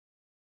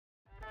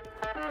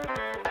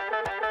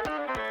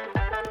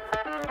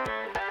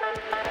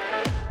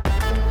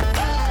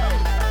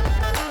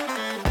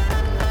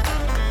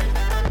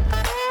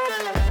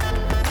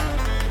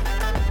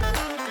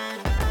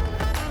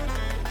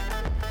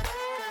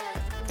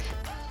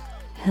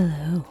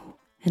Hello,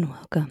 and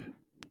welcome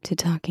to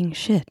Talking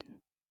Shit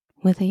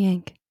with a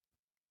Yank.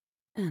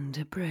 And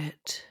a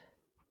Brit.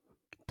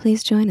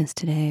 Please join us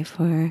today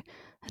for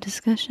a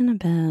discussion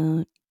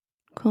about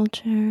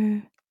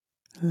culture,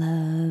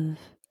 love,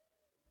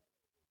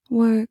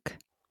 work,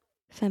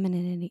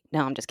 femininity.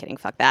 No, I'm just kidding.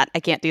 Fuck that.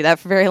 I can't do that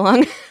for very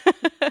long.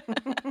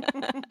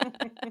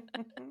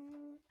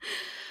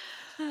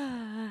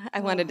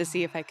 I wanted to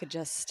see if I could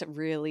just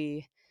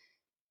really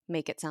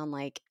make it sound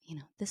like,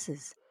 this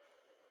is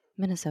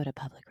Minnesota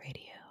Public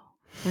Radio.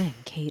 I am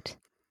Kate,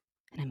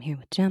 and I'm here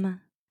with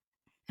Gemma,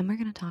 and we're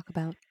going to talk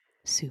about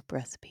soup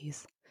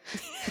recipes.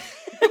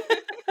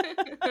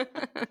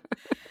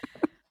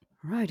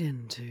 Right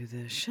into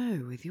the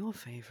show with your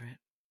favourite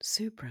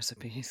soup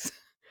recipes.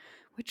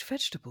 Which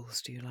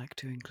vegetables do you like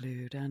to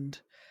include, and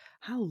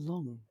how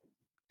long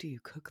do you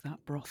cook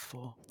that broth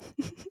for?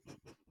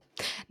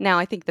 Now,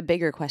 I think the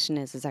bigger question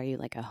is are you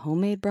like a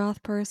homemade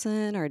broth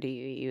person or do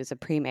you use a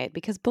pre-made?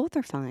 Because both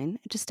are fine.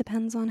 It just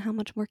depends on how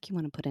much work you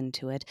want to put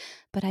into it.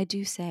 But I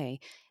do say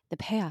the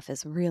payoff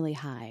is really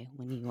high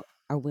when you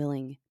are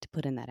willing to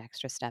put in that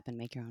extra step and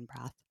make your own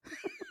broth.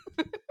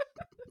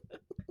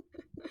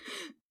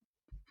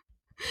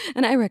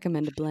 And I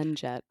recommend a blend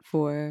jet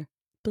for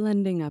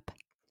blending up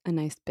a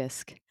nice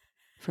bisque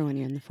for when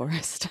you're in the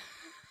forest.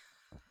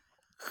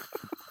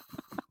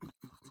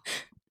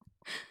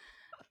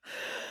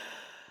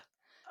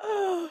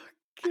 Oh,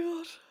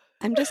 God.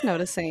 I'm just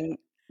noticing,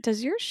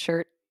 does your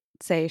shirt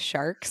say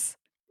sharks?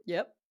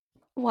 Yep.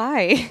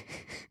 Why?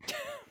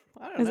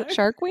 I don't Is know. it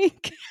Shark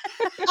Week?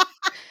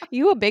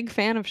 You a big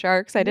fan of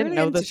sharks? I I'm didn't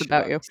really know into this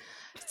about you. sharks.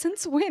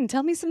 Since when?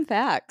 Tell me some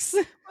facts.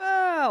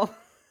 Well,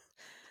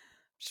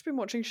 I've just been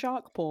watching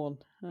shark porn.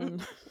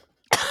 And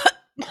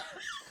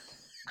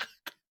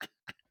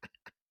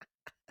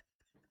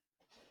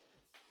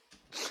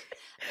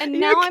And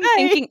You now I'm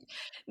okay? thinking,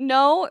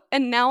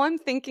 and now I'm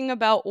thinking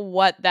about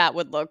what that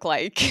would look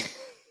like.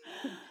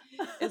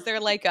 Is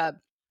there like a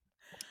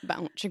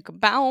bow chicka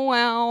bow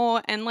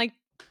wow and like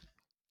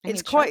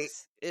It's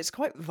sharks?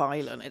 quite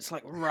violent. It's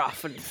like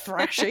rough and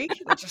thrashy.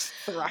 They're just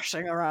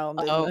thrashing around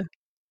in Oh, the...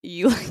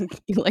 you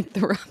like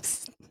the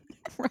rough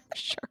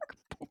shark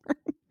porn.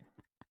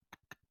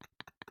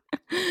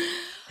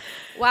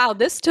 Wow,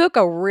 this took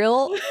a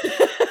real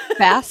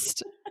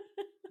fast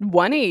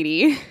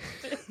 180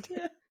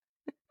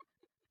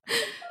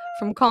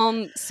 from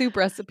calm soup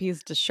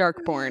recipes to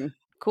shark porn.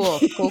 Cool.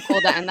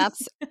 And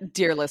that's,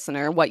 dear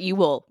listener, what you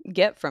will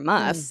get from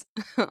us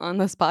on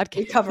this podcast.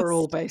 We cover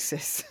all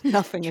bases.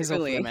 Nothing is off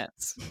Truly.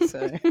 limits.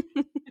 So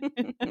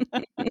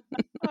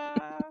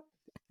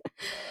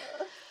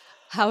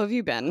How have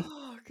you been?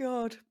 Oh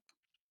God.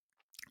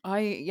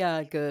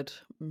 Good.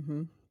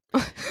 Mm-hmm.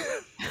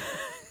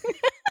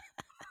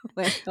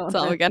 That's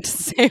all we got to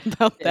say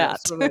about that.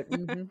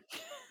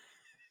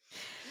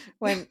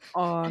 Went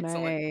on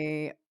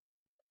Excellent.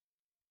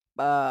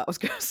 I was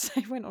going to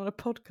say went on a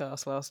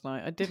podcast last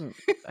night. I didn't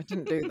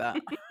do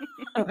that.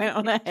 I went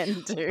on a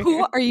hen do.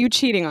 Who are you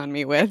cheating on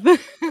me with?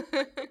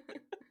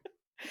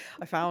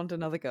 I found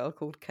another girl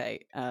called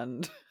Kate,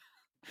 and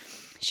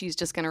she's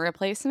just going to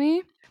replace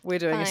me? We're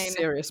doing a Fine.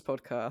 serious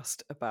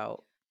podcast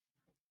about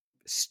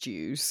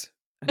stews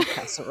and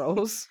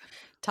casseroles.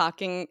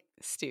 Talking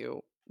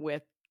stew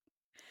with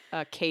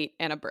Kate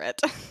and a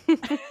Brit.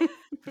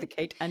 The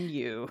Kate and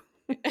you.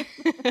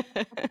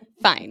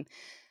 Fine.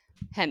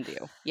 Hen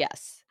do.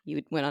 Yes.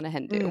 You went on a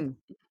hen do.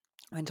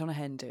 Went on a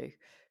hen do.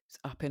 It's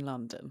up in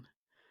London.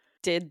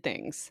 Did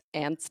things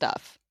and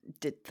stuff.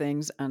 Did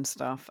things and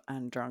stuff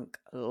and drank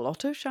a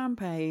lot of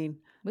champagne.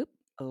 Whoop.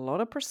 A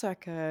lot of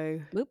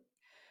Prosecco. Whoop.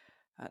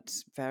 At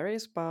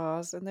various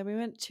bars. And then we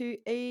went to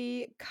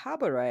a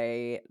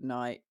cabaret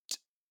night.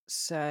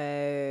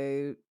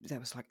 So there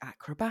was like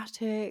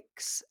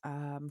acrobatics,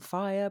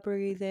 fire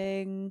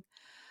breathing,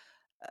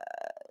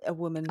 a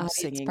woman Audience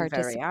singing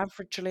very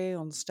averagely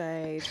on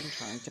stage and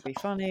trying to be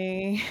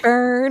funny.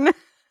 Burn.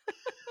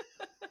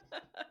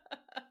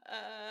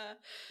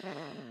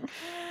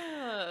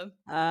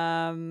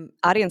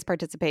 Audience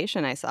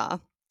participation, I saw.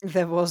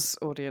 There was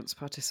audience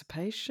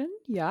participation.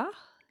 Yeah.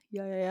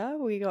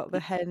 We got the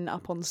hen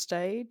up on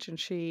stage and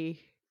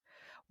she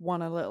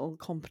won a little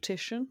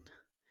competition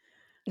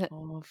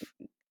of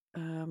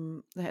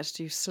they had to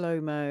do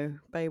slow-mo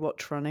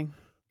Baywatch running.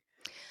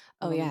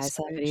 Oh yeah, I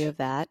saw a video of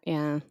that.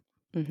 Yeah.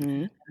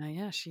 Mm-hmm.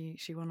 Yeah, she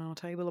won our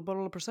table a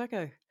bottle of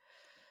Prosecco.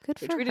 Good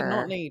for her. Which we did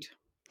not need.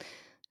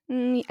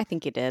 I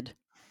think you did.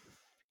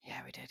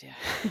 Yeah, we did, yeah.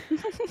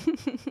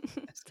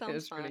 It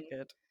was really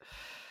good.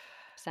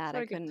 Sad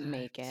I couldn't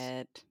make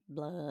it.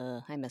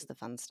 Blah. I miss the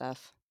fun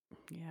stuff.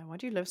 Yeah, why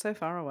do you live so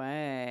far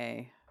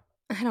away?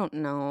 I don't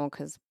know,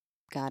 because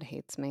God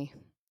hates me.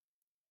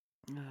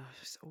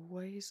 It's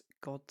always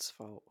God's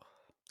fault.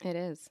 It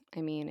is.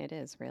 I mean, it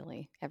is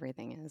really.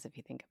 Everything is, if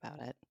you think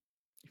about it.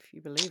 if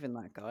you believe in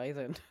that guy,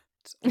 then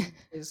it's all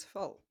his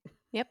fault.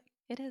 Yep,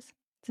 it is.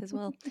 It's as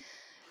well.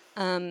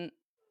 Well,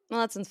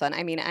 that sounds fun.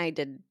 I mean, I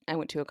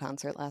went to a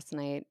concert last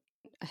night.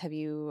 Have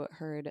you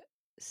heard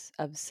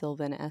of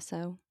Sylvan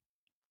Esso?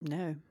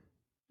 No.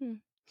 Hmm.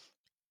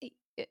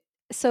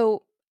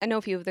 So I know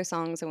a few of their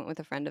songs. I went with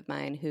a friend of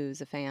mine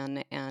who's a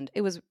fan, and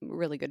it was a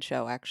really good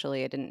show,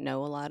 actually. I didn't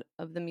know a lot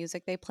of the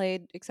music they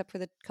played, except for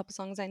the couple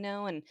songs I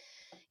know. And,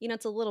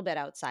 it's a little bit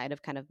outside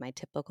of kind of my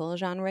typical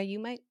genre. You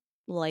might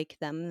like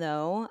them,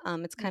 though.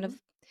 It's kind Mhm. of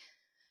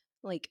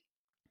like,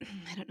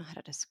 I don't know how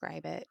to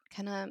describe it.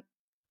 Kind of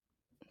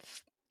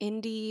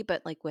indie,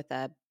 but like with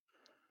a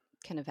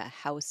kind of a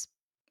house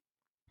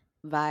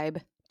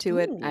vibe to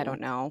it. I Ooh,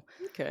 don't know.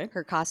 okay.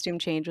 Her costume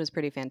change was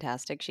pretty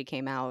fantastic. She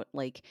came out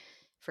like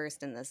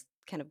first in this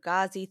kind of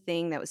gauzy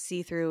thing that was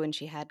see-through, and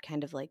she had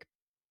kind of like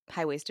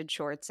high-waisted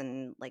shorts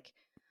and like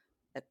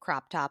a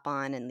crop top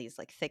on and these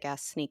like thick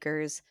ass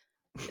sneakers.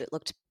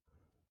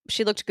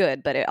 She looked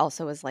good, but it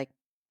also was like,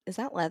 is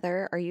that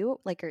leather? Are you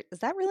like, is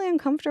that really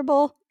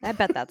uncomfortable? I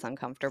bet that's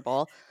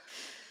uncomfortable.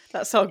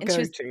 That's our And she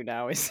was, go-to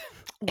now is,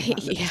 oh, that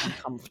looks yeah,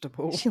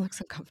 uncomfortable. she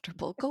looks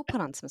uncomfortable. Go put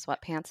on some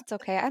sweatpants. It's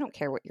okay. I don't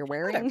care what you're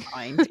I don't wearing.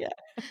 mind, yeah.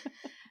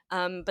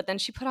 But then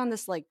she put on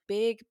this like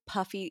big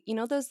puffy,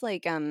 those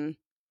like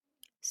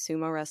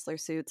sumo wrestler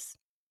suits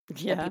that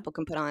Yeah. people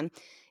can put on.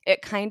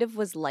 It kind of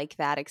was like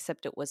that,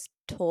 except it was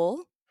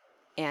tulle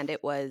and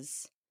it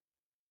was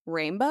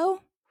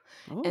rainbow.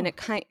 And Oh. it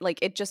kind like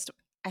it just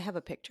I have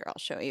a picture I'll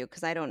show you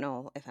because I don't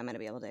know if I'm going to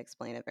be able to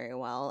explain it very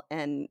well.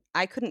 And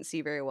I couldn't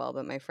see very well,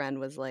 but my friend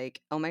was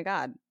like, "Oh my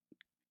god,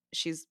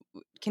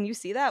 can you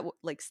see that?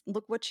 Like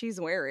look what she's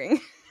wearing."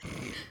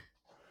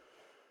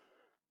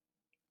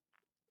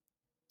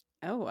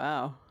 Oh,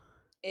 wow.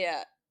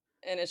 Yeah.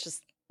 And it's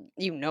just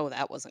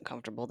that wasn't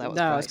comfortable. That was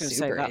No, I was probably gonna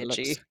say super that looks,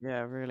 itchy. yeah,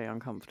 really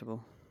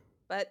uncomfortable.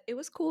 But it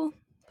was cool.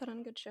 Put on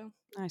a good show.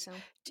 Nice. So,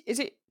 Is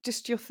it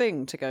just your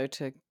thing to go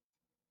to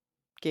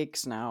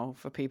gigs now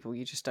for people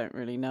you just don't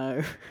really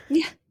know?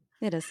 yeah,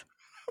 it is.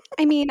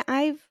 I mean,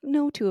 I've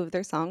know two of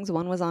their songs.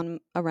 One was on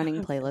a running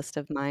Okay. playlist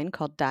of mine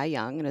called Die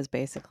Young and is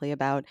basically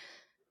about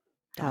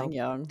Dying how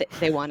young.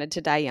 they wanted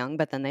to die young,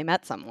 but then they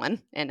met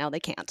someone and now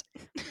they can't.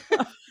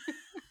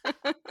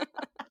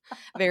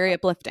 Very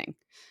uplifting.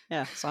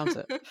 Yeah, sounds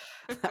it.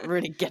 That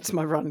really gets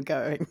my run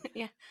going.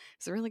 Yeah,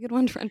 it's a really good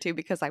one to run to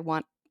because I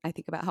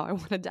think about how I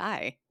want to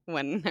die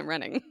when I'm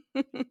running.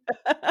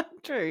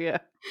 True, yeah.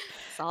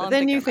 That's all But I'm then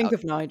thinking you think about.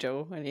 of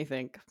Nigel and you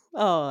think,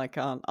 "Oh, I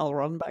can't. I'll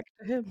run back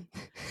to him."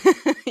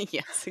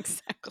 Yes,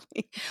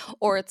 exactly.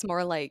 Or it's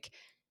more like,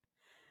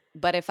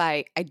 but if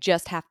I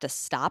just have to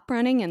stop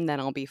running and then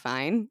I'll be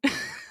fine.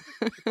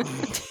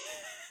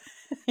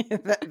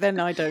 Then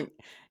I don't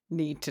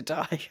need to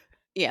die.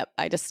 Yep,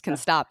 I just can Yeah.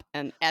 stop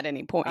and at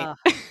any point. Ah,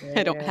 yeah,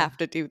 I don't yeah. have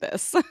to do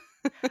this.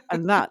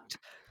 And that,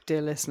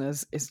 dear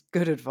listeners, is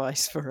good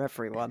advice for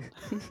everyone.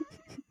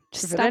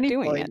 Just If at stop any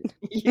doing point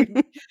it.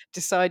 you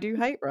decide you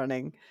hate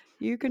running,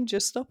 you can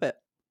just stop it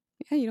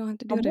Yeah, you don't have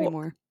to do and it walk.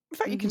 anymore. In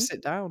fact, you can Mhm.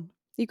 sit down.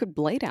 You could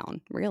lay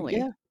down, really.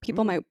 Yeah.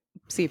 People Mm. might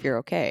see if you're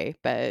okay,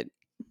 but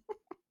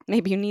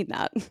maybe you need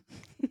that.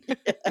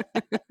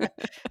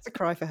 It's a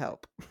cry for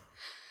help.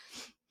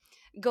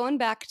 Going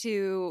back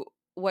to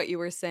what you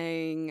were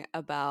saying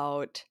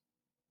about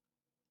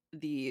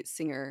the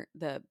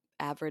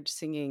average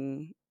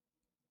singing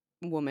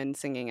woman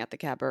singing at the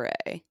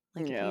cabaret.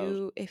 Like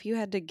Yeah. if you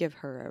had to give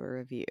her a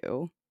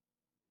review,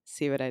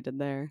 see what I did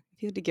there?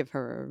 If you had to give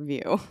her a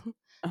review,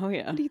 Oh,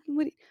 yeah.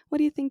 what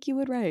do you think you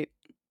would write?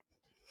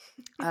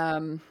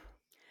 Um,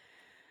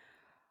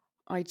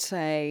 I'd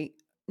say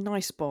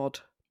nice bod,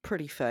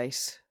 pretty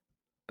face,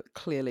 but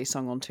clearly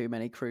sung on too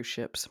many cruise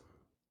ships.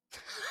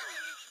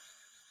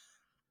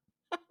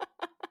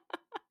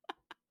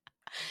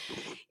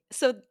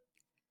 So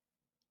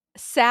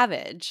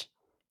savage,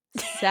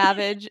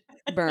 savage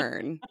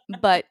burn,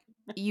 but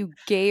you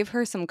gave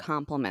her some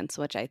compliments,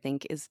 which I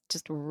think is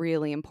just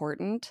really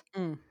important.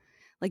 Mm.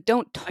 Like,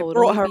 don't I brought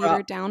totally her beat her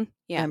up, down.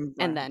 Yeah. then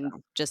brought And her then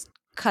down, just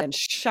cut. then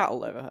shat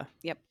all over her.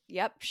 Yep.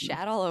 Mm.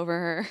 Shat all over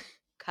her,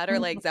 cut her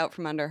legs out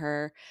from under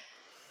her.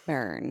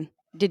 Burn.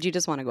 Did you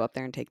just want to go up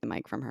there and take the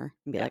mic from her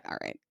and be Yeah, like, all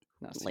right,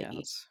 lady?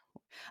 that's.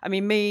 I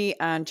mean, me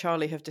and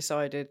Charlie have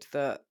decided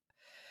that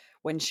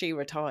when she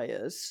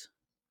retires,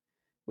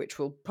 which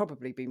will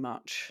probably be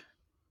much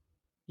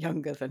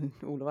younger than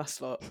all of us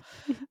lot,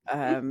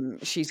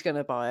 she's going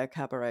to buy a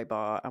cabaret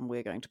bar and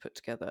we're going to put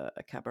together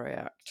a cabaret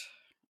act.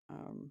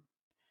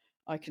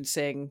 I can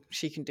sing,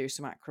 she can do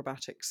some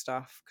acrobatic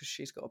stuff because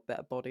she's got a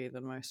better body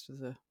than most of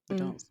the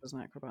dancers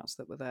and acrobats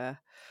that were there.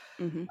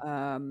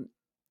 Mm-hmm.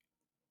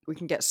 We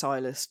can get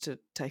Silas to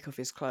take off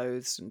his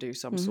clothes and do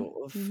some Mm-hmm. sort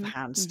of Mm-hmm.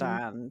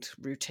 handstand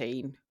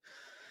routine.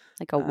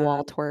 Like a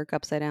wall twerk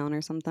upside down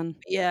or something.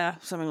 Yeah,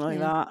 something like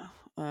Yeah.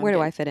 that. Where do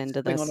Get I him fit to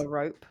into swing on this? a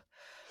rope.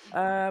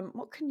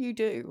 What can you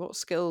do? What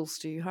skills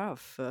do you have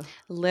for?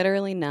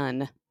 Literally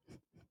none.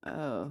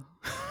 Oh,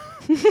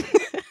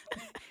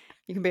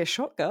 you can be a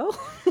shot girl.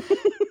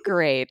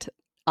 Great.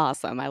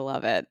 Awesome. I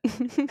love it.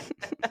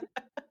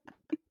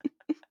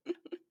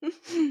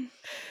 You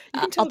can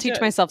I'll tell teach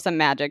Joe. myself some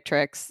magic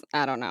tricks.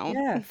 I don't know.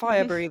 Yeah,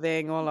 fire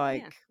breathing or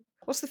Yeah.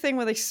 what's the thing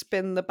where they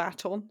spin the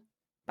baton?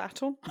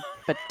 Baton?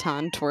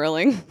 Baton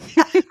twirling.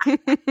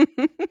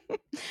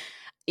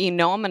 I'm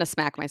gonna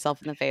smack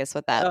myself in the face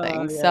with that Oh, thing.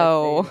 yeah, okay,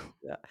 So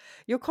yeah.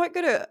 You're quite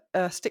good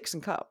at sticks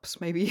and cups.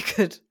 Maybe you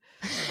could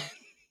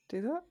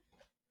do that?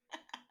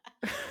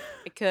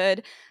 I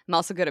could. I'm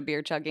also good at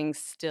beer chugging Oh,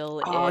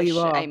 you still-ish.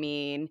 I are.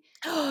 mean,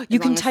 You as can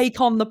long as take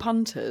on the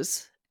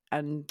punters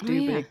and oh, do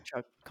yeah. big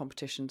chug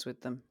competitions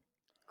with them.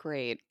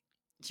 Great.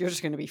 You're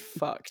just gonna be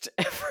fucked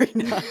every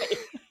night.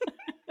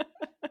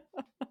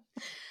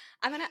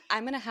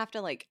 I'm gonna have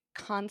to, like,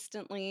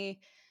 constantly,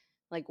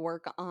 like,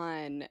 work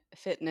on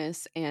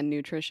fitness and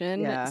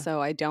nutrition Yeah,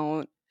 so I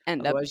don't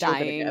end up otherwise you're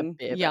gonna get a dying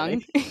beer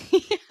young.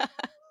 belly. Yeah.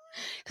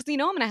 'Cause, I'm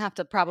gonna have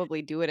to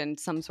probably do it in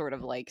some sort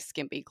of, like,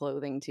 skimpy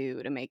clothing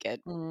too to make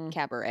it Mm,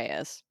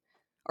 cabaret-ish.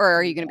 Or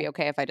are you gonna yeah. be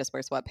okay if I just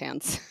wear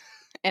sweatpants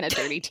and a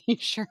dirty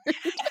t-shirt?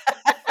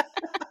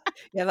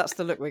 Yeah, that's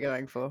the look we're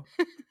going for.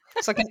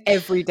 It's like an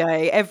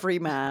everyday, every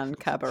man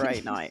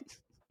cabaret night.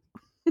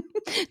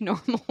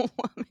 Normal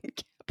woman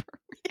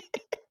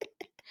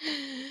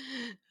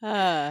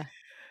cabaret.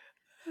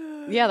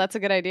 Yeah, that's a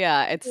good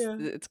idea. It's Yeah.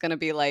 it's gonna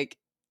be like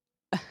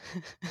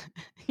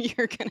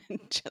you're gonna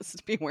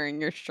just be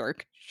wearing your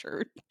shark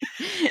shirt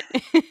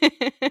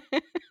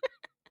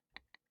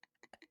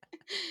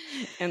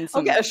and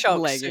I'll get some a shark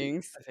suit,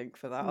 leggings. I think,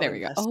 for that. I'll There we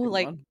go. invest Oh, in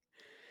like one.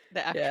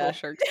 the actual Yeah.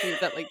 shark suit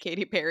that like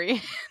Katy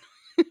Perry.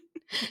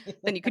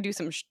 Then you could do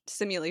some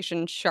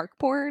simulation shark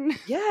porn.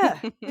 Yeah.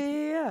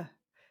 Yeah.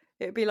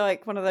 It'd be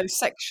like one of those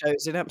sex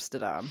shows in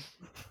Amsterdam,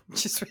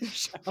 just with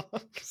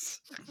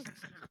sharks.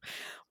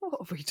 What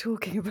are we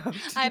talking about?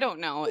 I don't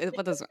know.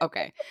 What does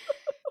okay.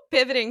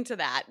 Pivoting to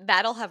that,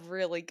 that'll have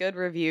really good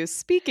reviews.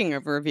 Speaking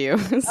of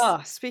reviews,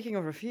 Ah, speaking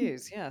of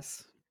reviews,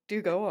 yes.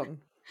 Do go on.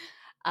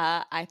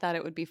 I thought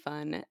it would be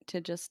fun to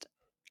just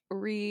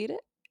read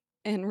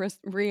and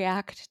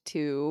react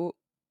to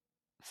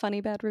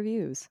funny bad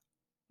reviews.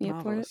 You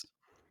up for it? Marvelous.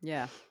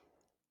 Yeah.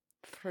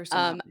 Throw some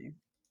at Um, me.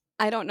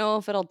 I don't know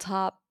if it'll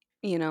top,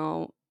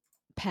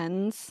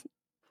 pens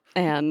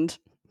and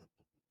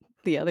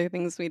the other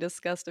things we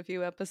discussed a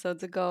few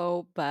episodes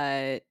ago,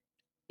 but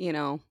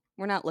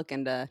we're not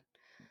looking to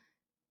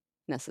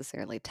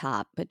necessarily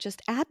top, but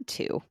just add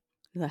to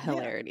the Yeah,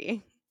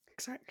 hilarity.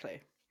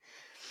 exactly.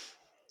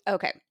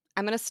 Okay,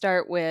 I'm gonna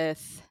start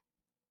with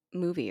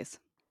movies,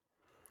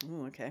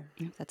 Oh, okay.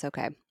 if that's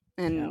okay.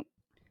 Yeah. And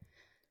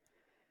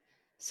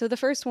so the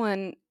first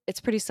one, it's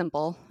pretty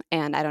simple,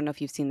 and I don't know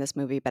if you've seen this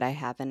movie, but I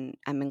haven't.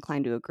 I'm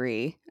inclined to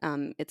agree.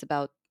 It's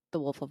about The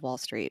Wolf of Wall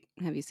Street.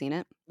 Have you seen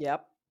it?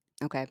 Yep.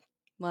 Okay.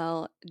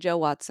 Well, Joe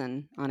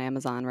Watson on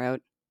Amazon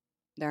wrote,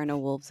 "There are no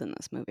wolves in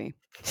this movie."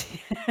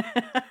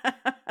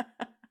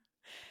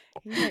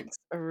 He makes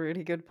a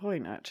really good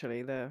point,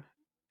 actually. There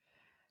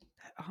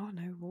are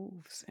no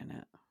wolves in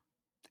it.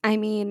 I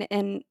mean,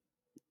 and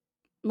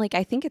like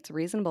I think it's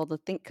reasonable to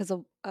think because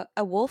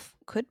a wolf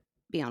could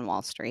be on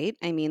Wall Street.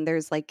 I mean,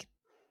 there's like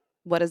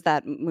what is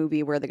that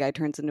movie where the guy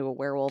turns into a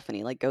werewolf and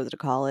he like goes to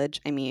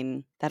college? I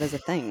mean, that is a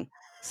thing.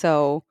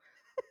 So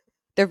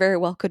there very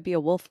well could be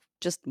a wolf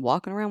just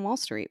walking around Wall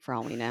Street for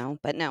all we know.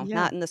 But no, Yeah.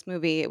 not in this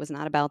movie. It was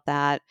not about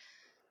that.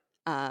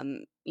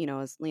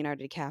 As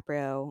Leonardo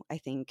DiCaprio, I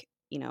think,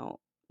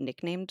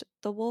 nicknamed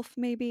the wolf,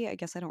 maybe. I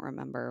guess I don't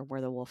remember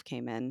where the wolf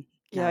came in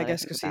Yeah, now I that I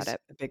guess think because about he's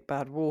it. a big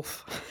bad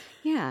wolf.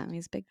 Yeah,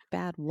 he's a big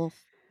bad wolf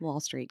Wall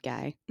Street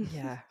guy.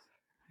 Yeah,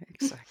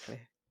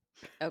 exactly.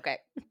 Okay.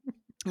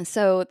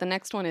 So the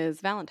next one is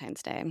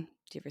Valentine's Day. Do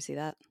you ever see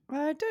that?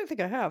 I don't think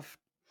I have.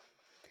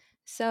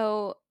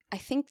 So I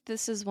think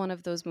this is one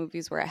of those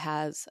movies where it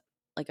has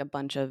like a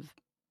bunch of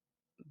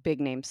big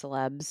name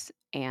celebs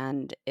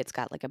and it's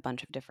got like a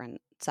bunch of different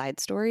side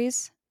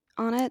stories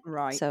on it.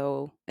 Right.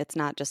 So it's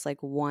not just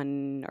like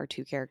one or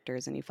two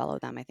characters and you follow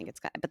them. I think it's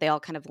got, but they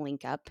all kind of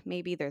link up.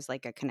 Maybe there's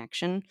like a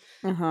connection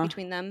Uh-huh.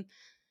 between them.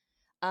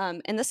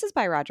 And this is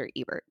by Roger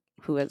Ebert,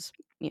 who is,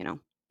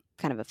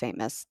 kind of a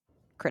famous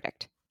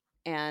critic.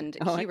 And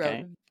Oh, he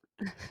wrote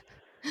okay.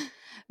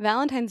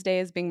 Valentine's Day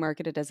is being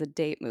marketed as a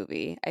date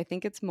movie. I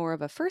think it's more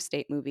of a first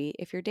date movie.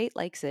 If your date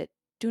likes it,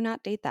 do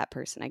not date that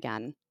person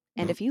again.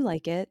 And if you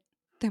like it,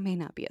 there may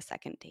not be a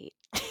second date.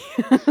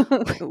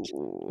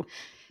 Ooh.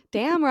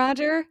 Damn,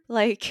 Roger.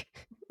 Like,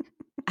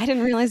 I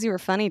didn't realize you were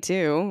funny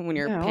too when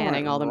you're Yeah, all right,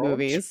 panning all the Rog.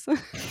 movies.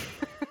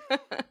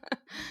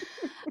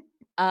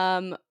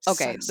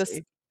 Okay, this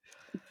Sassy.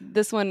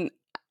 this one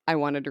I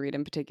wanted to read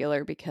in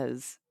particular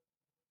because,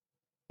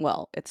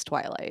 well, it's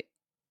Twilight.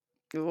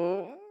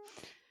 Ooh.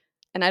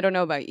 And I don't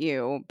know about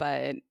you,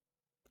 but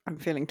I'm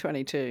feeling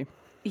 22.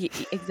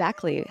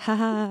 exactly.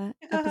 Haha,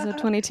 episode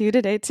 22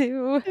 today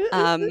too.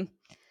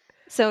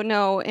 So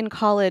no, in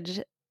college,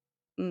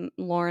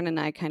 Lauren and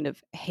I kind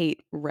of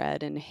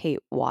read and hate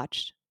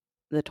watched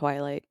the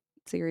Twilight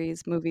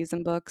series, movies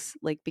and books,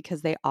 like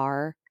because they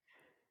are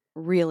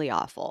really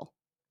awful,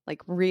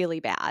 like really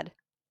bad.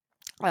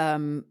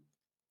 I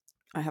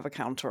have a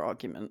counter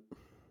argument.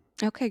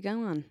 Okay,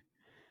 go on.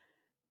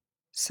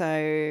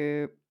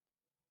 So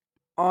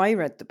I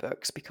read the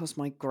books because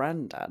my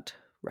granddad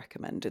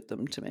recommended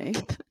them to me.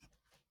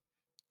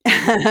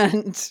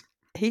 And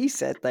he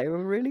said they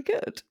were really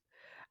good.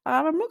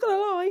 And I'm not going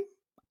to lie,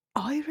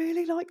 I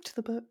really liked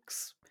the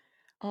books.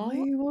 I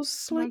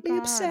was Oh my slightly God.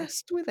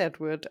 obsessed with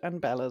Edward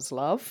and Bella's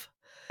love.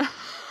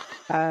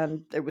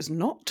 And it was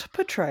not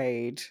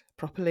portrayed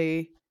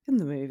properly in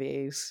the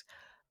movies.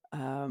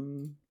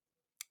 That's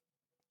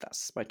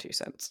my 2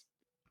 cents.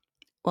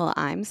 Well,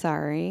 I'm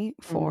sorry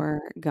for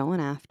going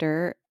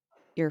after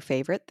your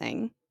favorite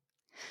thing.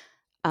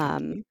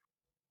 Thank you.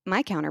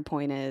 My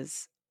counterpoint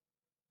is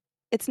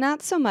it's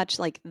not so much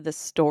like the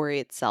story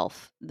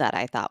itself that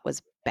I thought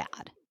was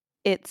bad.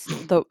 It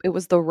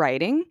was the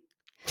writing.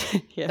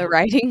 Yeah. The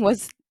writing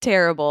was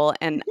terrible,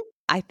 and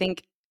I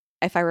think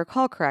if I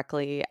recall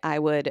correctly, I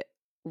read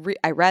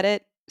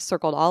it,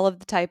 circled all of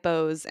the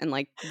typos and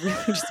like really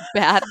just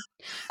bad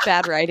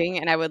writing,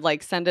 and I would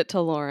like send it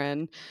to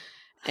Lauren.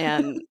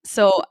 And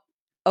so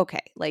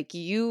okay, like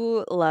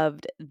you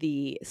loved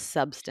the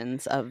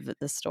substance of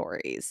the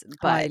stories,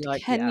 but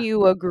can yeah.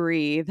 you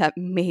agree that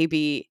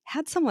maybe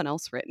had someone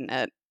else written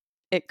it,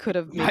 it could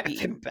have Might have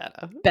maybe been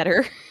better.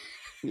 better?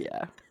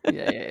 Yeah.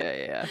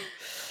 Yeah.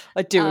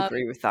 I do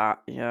agree with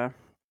that, yeah.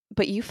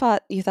 But you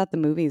thought the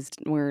movies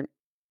weren't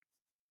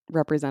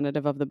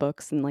representative of the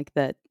books and like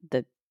the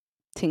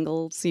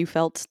tingles you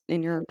felt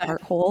in your No.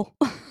 heart hole?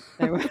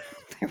 They were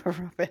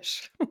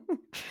rubbish.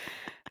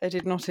 They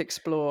did not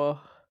explore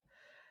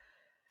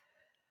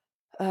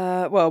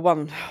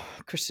one,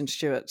 Kristen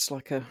Stewart's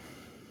like a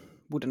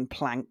wooden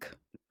plank.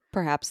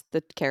 Perhaps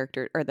the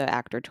character or the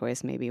actor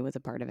choice maybe was a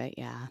part of it,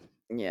 yeah.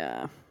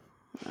 Yeah.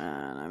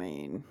 And I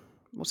mean,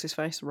 what's his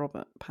face?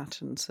 Robert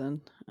Pattinson.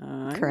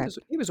 Correct.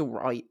 He was all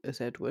right as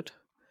Edward.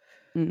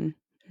 Mm,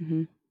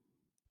 mhm,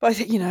 But I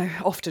think,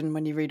 often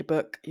when you read a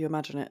book, you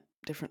imagine it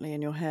differently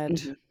in your head.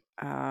 mhm.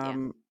 Yeah.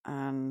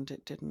 And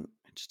it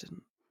just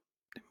didn't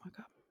work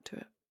up to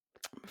it,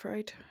 I'm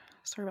afraid.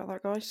 Sorry about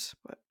that, guys.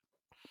 But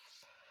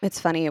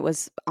It's funny, it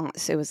was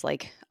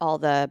like all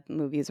the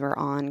movies were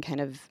on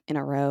kind of in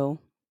a row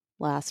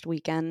last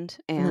weekend,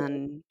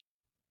 and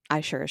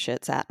I sure as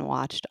shit sat and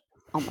watched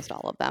almost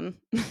all of them.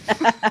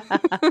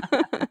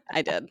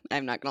 I did,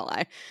 I'm not gonna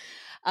lie.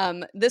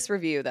 This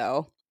review,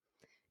 though,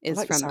 I is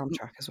like the from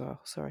soundtrack as well.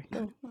 Sorry.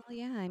 Go. well,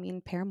 yeah, I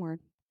mean, Paramore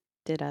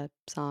did a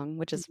song,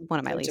 which is Mhm. one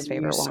of my Loads least of new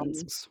favorite ones,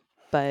 songs.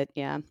 but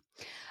yeah.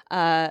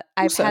 I've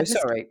Also, had this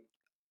sorry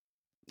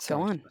Go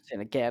to on. butt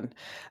in again.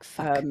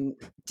 Fuck.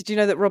 Did you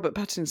know that Robert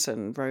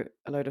Pattinson wrote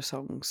a load of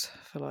songs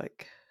for,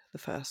 like, the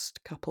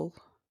first couple?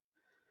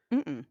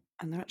 Mm-mm.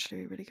 And they're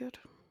actually really good.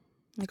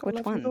 He's Like, got a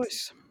which lovely ones?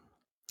 voice.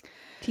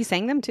 He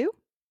sang them too?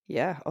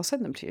 Yeah, I'll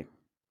send them to you.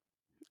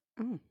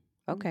 Oh,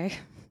 okay.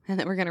 And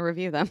then we're gonna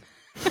review them.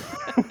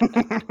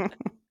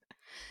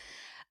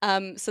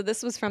 So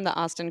this was from the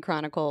Austin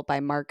Chronicle by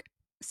Mark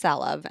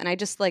Salov, and I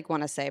just like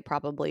want to say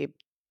probably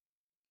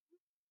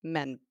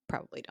men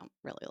probably don't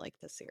really like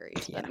this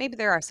series, Yeah. but maybe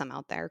there are some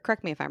out there.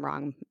 Correct me if I'm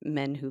wrong,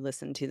 men who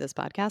listen to this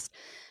podcast.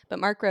 But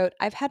Mark wrote,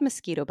 I've had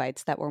mosquito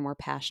bites that were more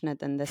passionate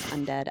than this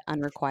undead,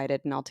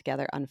 unrequited, and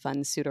altogether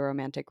unfun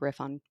pseudo-romantic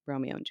riff on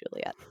Romeo and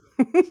Juliet.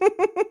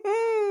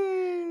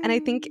 And I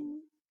think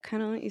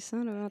kind of what you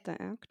said about the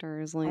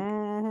actors, like,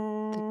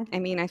 I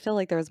mean, I feel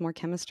like there was more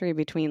chemistry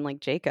between like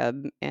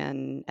Jacob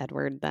and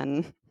Edward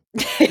than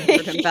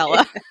Edward and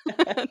Bella,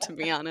 to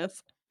be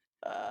honest.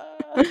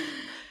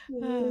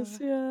 Yes,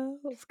 yeah,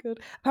 that's good.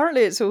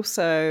 Apparently, it's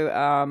also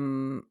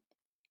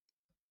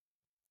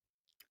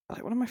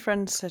like one of my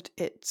friends said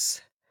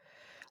it's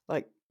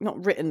like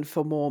not written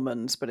for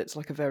Mormons, but it's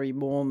like a very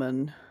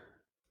Mormon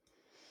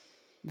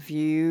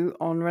view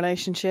on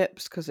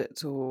relationships because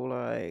it's all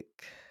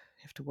like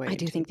you have to wait I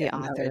do until you think the get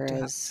author married to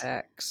have is,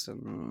 sex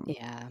and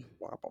yeah.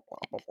 blah blah blah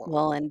blah blah.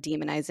 Well, and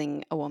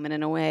demonizing a woman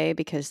in a way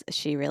because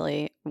she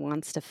really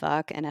wants to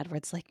fuck, and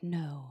Edward's like,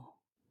 no,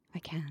 I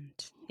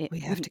can't. It We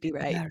have to wouldn't be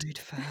get right. married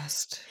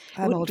first. It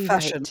I'm wouldn't old be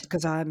fashioned right.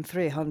 because I'm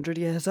 300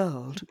 years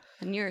old.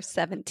 And you're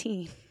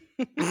 17.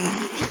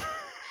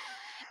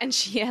 And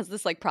she has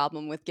this like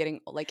problem with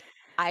getting like,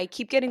 I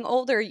keep getting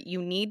older. You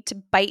need to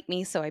bite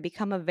me so I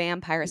become a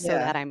vampire so Yeah.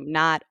 that I'm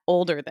not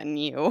older than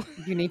you.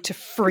 You need to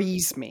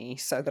freeze me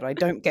so that I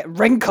don't get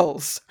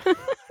wrinkles.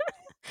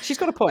 She's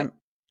got a point.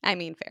 I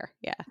mean, fair.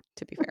 Yeah,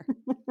 to be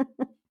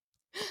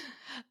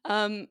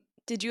fair.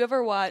 Did you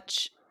ever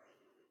watch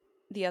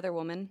The Other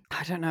Woman?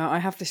 I don't know. I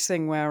have this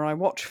thing where I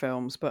watch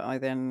films, but I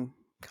then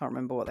can't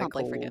remember what they're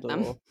Promptly forget called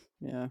them. or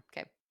yeah.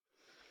 Okay.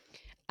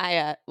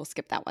 I will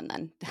skip that one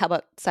then. How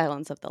about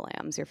Silence of the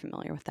Lambs? You're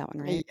familiar with that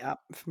one, right? Yeah,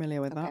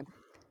 familiar with that.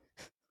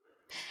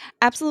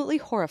 Absolutely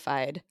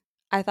horrified.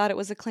 I thought it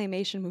was a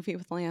claymation movie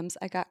with lambs.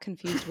 I got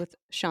confused with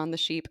Shaun the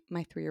Sheep.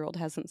 My 3-year-old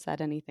hasn't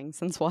said anything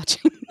since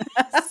watching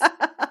this.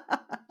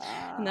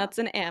 And that's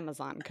an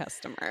Amazon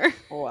customer.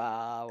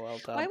 Wow, well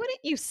done. Why wouldn't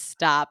you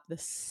stop the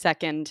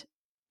second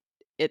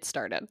it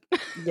started?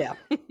 Yeah.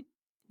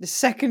 The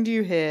second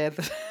you hear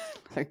the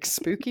like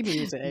spooky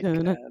music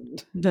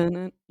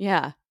and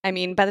Yeah. I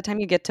mean, by the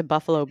time you get to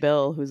Buffalo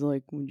Bill, who's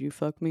like, would you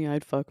fuck me?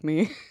 I'd fuck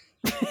me.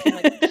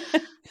 Like,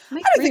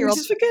 my don't think this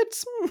is for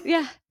kids.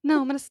 Yeah,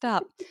 no, I'm gonna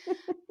stop.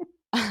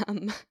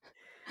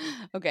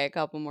 Okay, a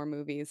couple more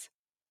movies.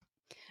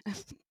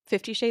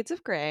 50 Shades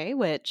of Grey,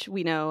 which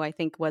we know I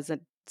think was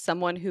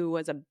someone who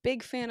was a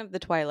big fan of the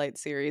Twilight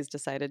series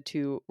decided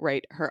to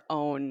write her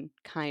own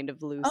kind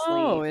of Oh,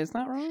 loosely, is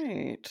that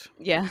right?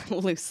 yeah,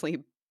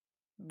 loosely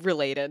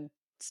related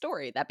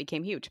story that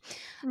became huge.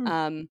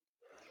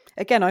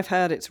 Again, I've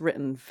heard it's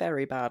written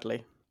very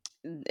badly.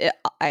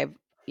 I've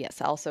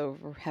yes, I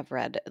also have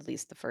read at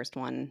least the first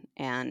one,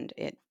 and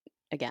it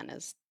again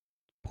is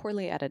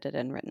poorly edited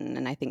and written,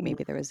 and I think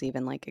maybe there was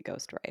even like a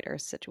ghostwriter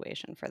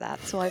situation for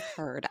that. So I've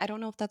heard. I don't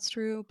know if that's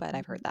true, but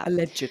I've heard that.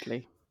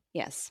 Allegedly.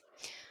 Yes.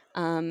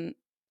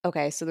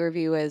 Okay, so the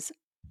review is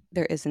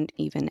there isn't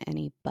even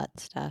any butt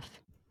stuff.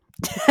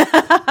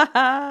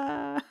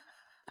 I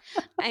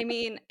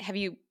mean, have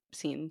you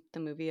seen the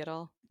movie at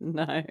all?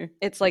 No.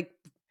 It's like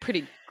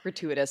pretty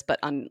gratuitous, but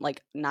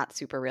like not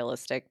super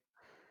realistic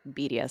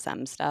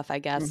BDSM stuff, I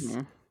guess.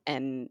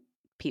 And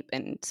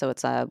so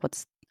it's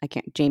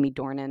Jamie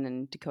Dornan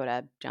and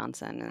Dakota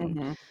Johnson,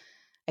 and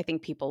I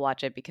think people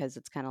watch it because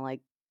it's kind of like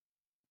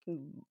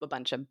a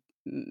bunch of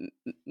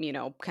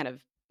kind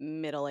of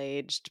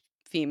middle-aged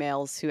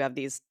females who have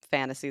these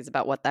fantasies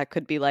about what that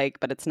could be like,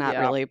 but it's not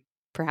really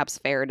perhaps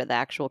fair to the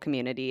actual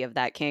community of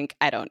that kink.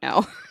 I don't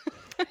know.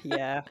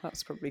 Yeah,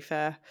 that's probably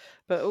fair.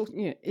 But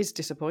it's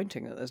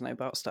disappointing that there's no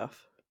butt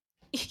stuff.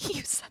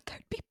 You said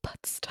there'd be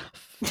butt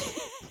stuff.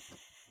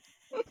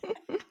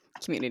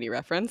 Community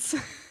reference.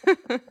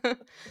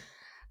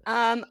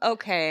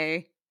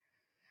 Okay.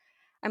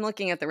 I'm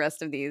looking at the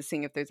rest of these,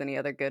 seeing if there's any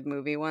other good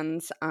movie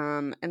ones.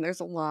 And there's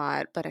a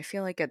lot, but I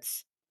feel like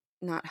it's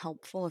not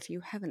helpful if you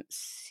haven't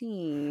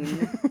seen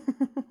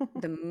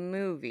the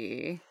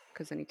movie,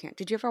 because then you can't.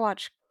 Did you ever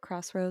watch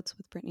Crossroads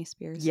with Britney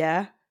Spears?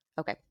 Yeah.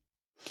 Okay.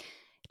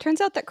 It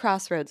turns out that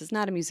Crossroads is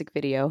not a music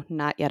video,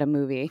 not yet a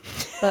movie,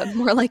 but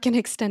more like an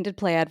extended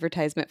play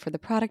advertisement for the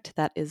product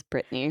that is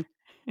Britney.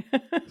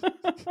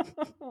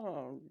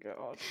 Oh,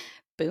 God.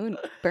 Burn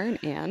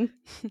Anne.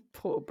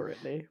 Poor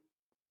Britney.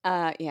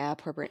 Yeah,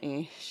 poor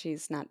Britney.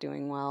 She's not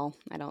doing well,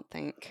 I don't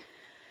think.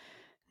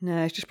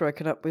 No, she's just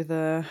broken up with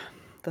the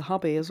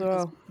hubby as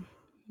well.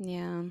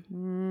 Yeah.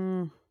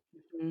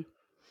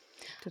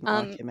 Didn't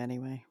like him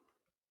anyway.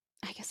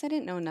 I guess I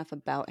didn't know enough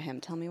about him.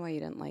 Tell me why you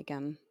didn't like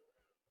him.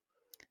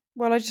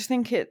 Well, I just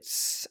think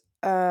it's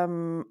a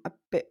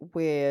bit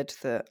weird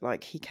that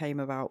like he came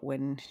about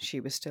when she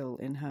was still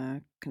in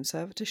her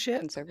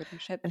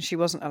conservatorship, and she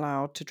wasn't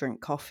allowed to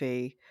drink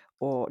coffee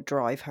or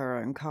drive her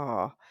own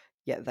car,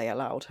 yet they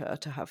allowed her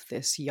to have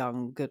this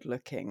young,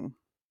 good-looking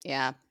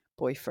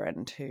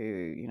boyfriend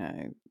who,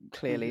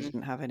 clearly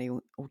didn't have any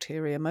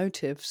ulterior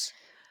motives.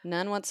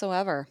 None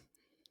whatsoever.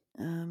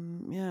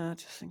 Yeah, I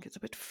just think it's a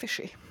bit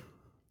fishy.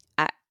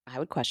 I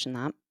would question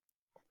that.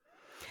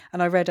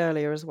 And I read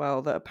earlier as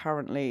well that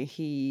apparently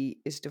he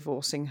is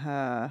divorcing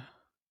her.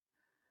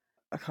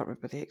 I can't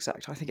remember the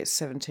exact. I think it's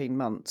 17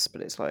 months,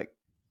 but it's like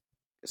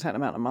a certain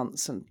amount of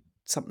months and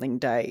something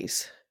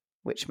days,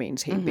 which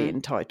means he'd be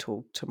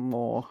entitled to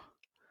more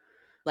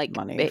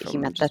money. He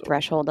met the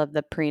threshold of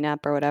the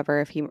prenup or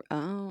whatever. If he,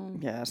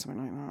 yeah,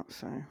 something like that.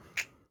 So,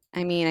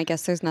 I mean, I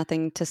guess there's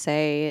nothing to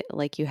say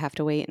like you have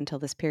to wait until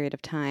this period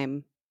of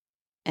time,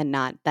 and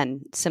not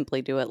then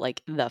simply do it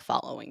like the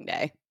following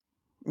day.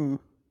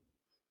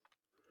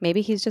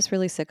 Maybe he's just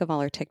really sick of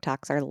all her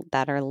TikToks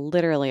that are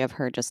literally of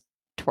her just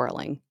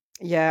twirling.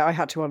 Yeah, I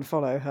had to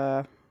unfollow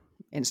her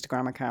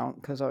Instagram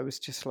account because I was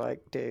just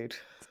like, dude.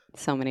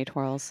 So many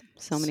twirls.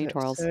 So many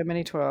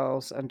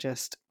twirls. And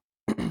just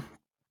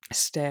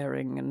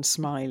staring and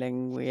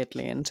smiling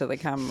weirdly into the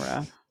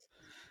camera.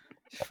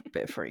 A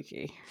bit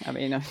freaky. I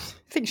mean, I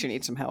think she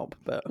needs some help,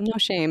 but... No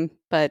shame.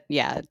 But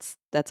yeah, it's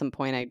at some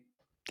point I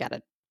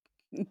gotta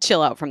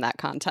chill out from that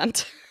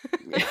content.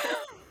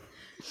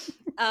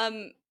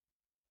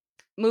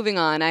 Moving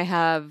on,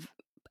 I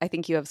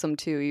think you have some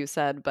too, you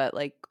said, but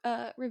like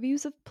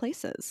reviews of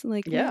places,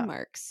 like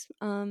landmarks.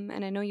 And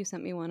I know you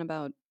sent me one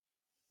about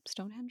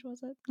Stonehenge,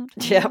 was it?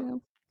 Yeah.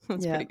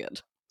 That's pretty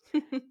good.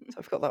 So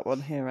I've got that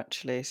one here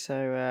actually.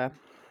 So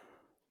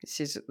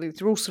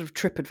they're all sort of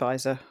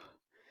TripAdvisor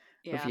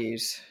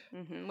reviews.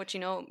 Which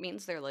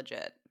means they're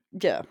legit.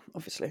 Yeah,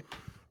 obviously.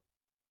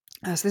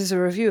 So this is a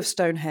review of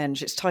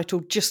Stonehenge. It's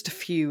titled Just a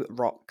Few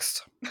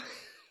Rocks.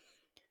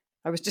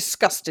 I was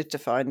disgusted to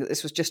find that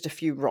this was just a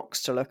few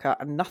rocks to look at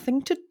and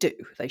nothing to do.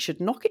 They should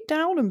knock it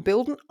down and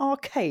build an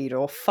arcade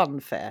or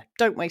fun fair.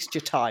 Don't waste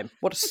your time.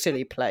 What a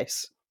silly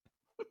place.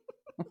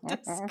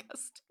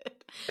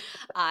 Disgusted.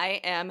 I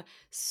am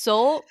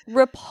so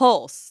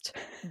repulsed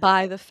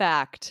by the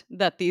fact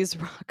that these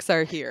rocks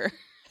are here.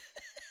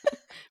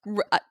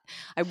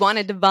 I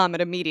wanted to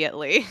vomit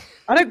immediately.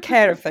 I don't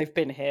care if they've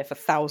been here for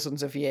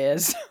thousands of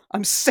years.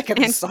 I'm sick of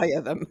the sight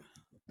of them.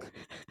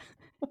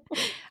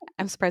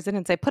 I'm surprised I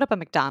didn't say put up a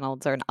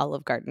McDonald's or an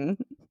Olive Garden.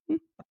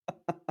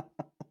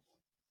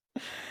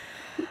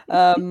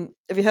 Have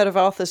you heard of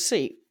Arthur's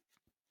Seat?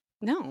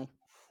 No.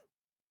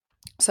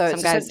 So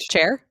some guy's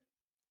chair?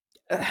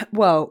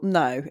 Well,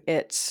 no.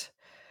 It's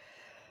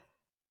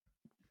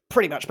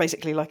pretty much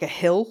basically like a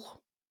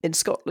hill in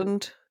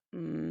Scotland.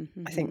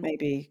 Mm-hmm. I think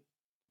maybe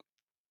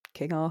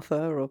King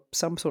Arthur or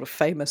some sort of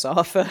famous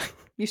Arthur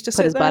used to Put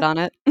sit his butt there on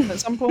it. at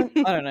some point.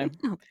 I don't know.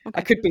 Oh, I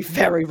okay. could be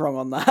very wrong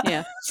on that.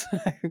 Yeah. So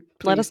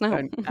Let us please know.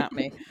 don't at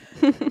me.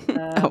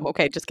 Oh,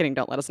 okay. Just kidding.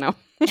 Don't let us know.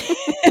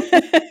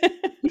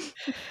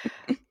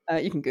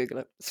 You can Google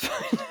it. It's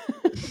fine.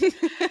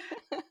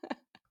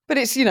 But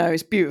it's,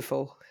 it's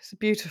beautiful. It's a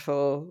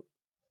beautiful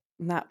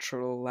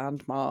natural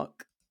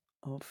landmark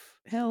of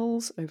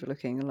hills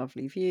overlooking a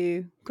lovely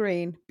view.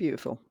 Green,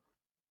 beautiful.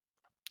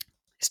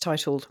 It's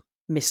titled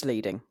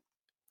Misleading.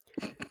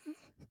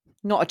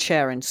 Not a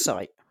chair in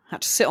sight.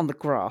 Had to sit on the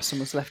grass and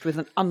was left with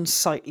an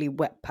unsightly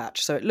wet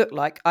patch, so it looked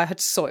like I had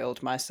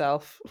soiled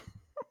myself.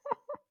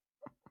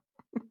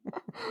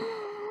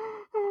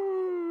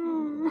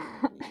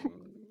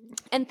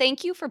 And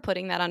thank you for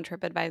putting that on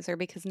TripAdvisor,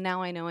 because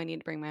now I know I need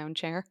to bring my own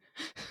chair.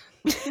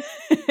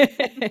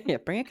 Yeah,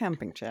 bring a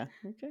camping chair.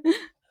 Okay.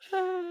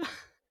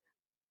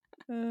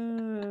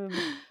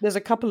 There's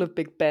a couple of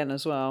Big Ben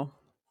as well.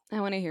 I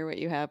want to hear what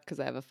you have,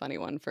 because I have a funny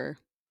one for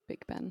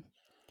Big Ben.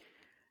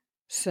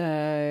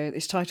 So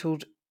it's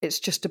titled It's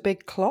Just a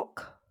Big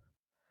Clock.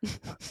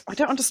 I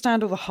don't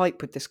understand all the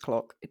hype with this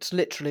clock. It's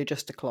literally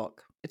just a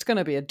clock. It's going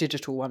to be a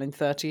digital one in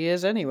 30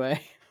 years anyway.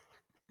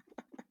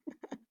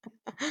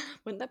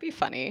 Wouldn't that be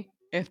funny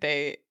if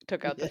they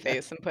took out the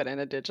face and put in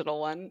a digital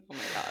one? Oh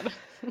my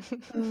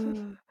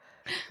god.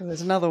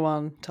 There's another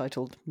one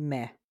titled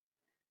Meh.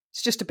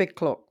 It's just a big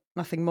clock.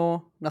 Nothing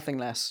more, nothing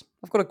less.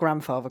 I've got a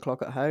grandfather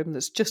clock at home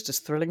that's just as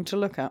thrilling to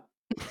look at.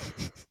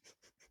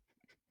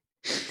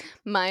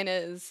 Mine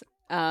is,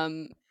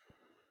 many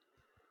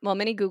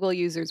Google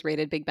users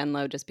rated Big Ben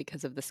low just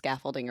because of the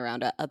scaffolding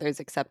around it. Others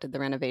accepted the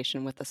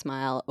renovation with a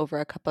smile. Over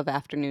a cup of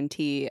afternoon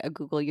tea, a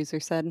Google user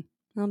said,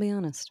 "I'll be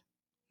honest,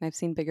 I've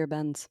seen bigger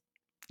Bens."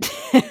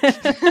 And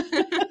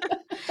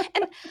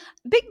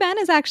Big Ben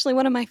is actually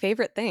one of my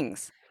favorite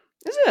things.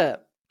 Is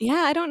it?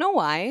 Yeah, I don't know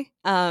why.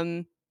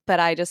 But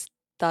I just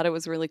thought it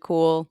was really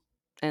cool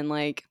and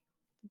like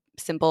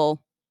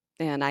simple.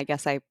 And I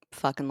guess I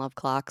fucking love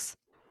clocks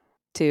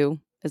too,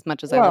 as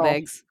much as I love Well,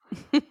 eggs.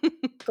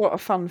 got a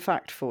fun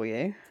fact for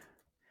you.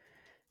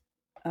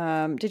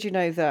 Did you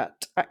know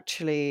that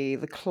actually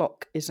the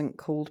clock isn't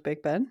called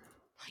Big Ben?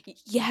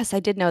 Yes, I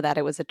did know that.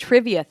 It was a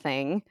trivia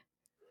thing.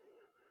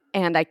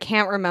 And I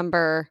can't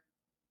remember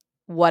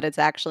what it's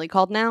actually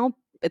called now.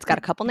 It's got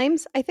a couple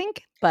names, I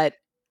think. But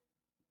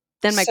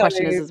then my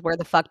question is where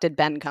the fuck did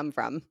Ben come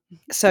from?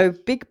 So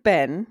Big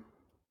Ben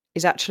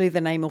is actually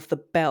the name of the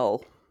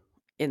bell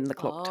in the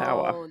clock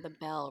tower. Oh, the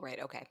bell.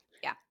 Right. Okay.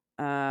 Yeah.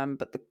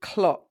 But the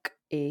clock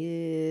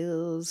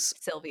is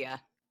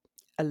Sylvia.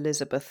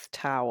 Elizabeth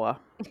Tower.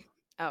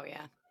 Oh,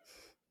 yeah.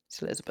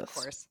 It's Elizabeth.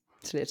 Of course.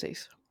 It's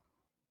Lizzie's.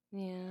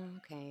 Yeah,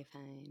 okay,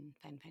 fine.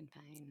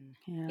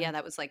 Yeah,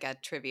 that was like a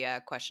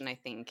trivia question, I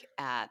think,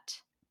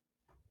 at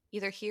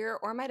either here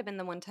or it might have been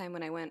the one time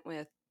when I went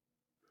with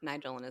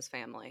Nigel and his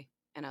family.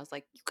 And I was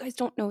like, "You guys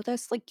don't know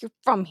this? Like, you're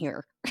from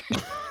here."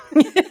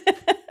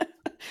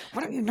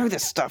 Why don't you know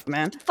this stuff,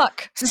 man?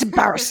 Fuck. This is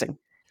embarrassing.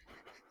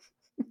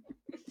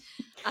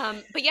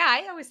 But yeah,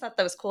 I always thought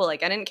that was cool.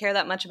 Like, I didn't care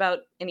that much about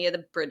any of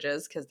the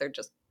bridges because they're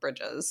just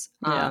bridges.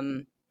 Yeah.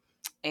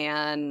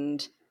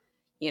 And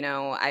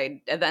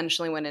I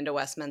eventually went into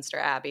Westminster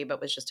Abbey,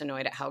 but was just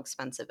annoyed at how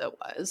expensive it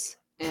was.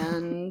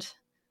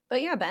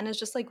 But yeah, Ben is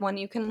just like one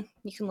you can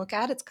look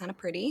at. It's kind of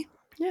pretty.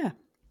 Yeah.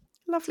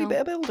 Lovely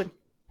bit of building.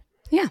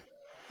 Yeah.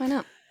 Why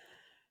not?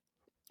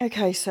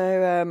 Okay,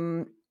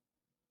 so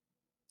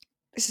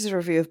this is a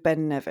review of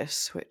Ben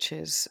Nevis, which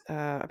is,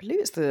 I believe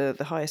it's the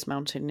highest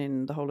mountain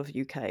in the whole of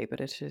the UK,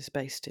 but it is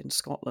based in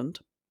Scotland.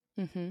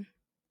 Mm-hmm.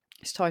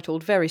 It's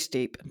titled Very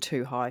Steep and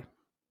Too High.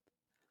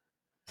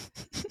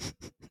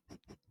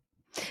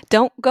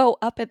 Don't go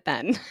up it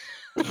then.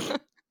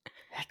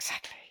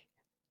 Exactly.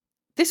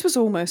 This was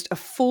almost a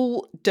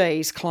full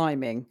day's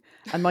climbing,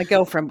 and my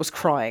girlfriend was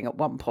crying at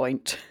one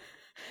point.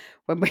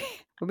 When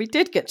we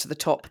did get to the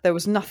top, there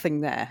was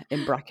nothing there,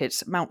 in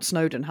brackets. Mount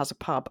Snowdon has a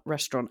pub,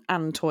 restaurant,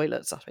 and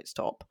toilets at its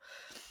top.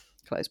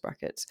 Close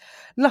brackets.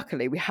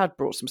 Luckily, we had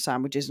brought some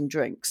sandwiches and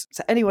drinks.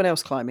 So anyone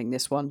else climbing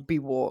this one, be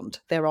warned.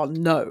 There are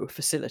no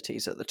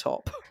facilities at the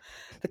top.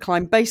 The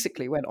climb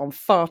basically went on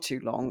far too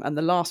long, and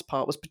the last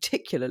part was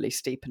particularly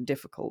steep and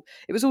difficult.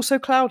 It was also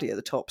cloudy at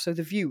the top, so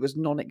the view was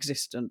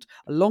non-existent.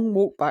 A long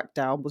walk back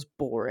down was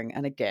boring,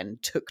 and again,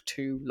 took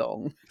too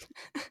long.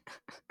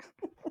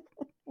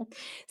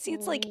 See,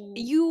 it's like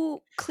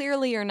you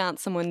clearly are not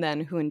someone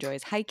then who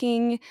enjoys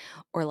hiking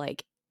or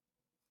like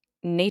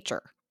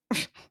nature.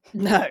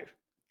 No,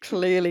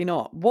 clearly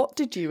not. What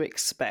did you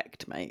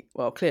expect, mate?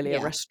 Well, clearly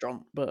a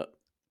restaurant, but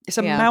it's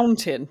a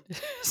mountain.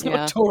 It's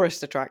not a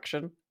tourist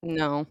attraction.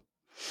 No.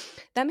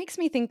 That makes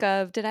me think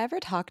of, did I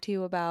ever talk to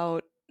you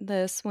about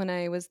this when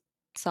I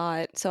saw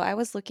it? So I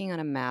was looking on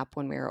a map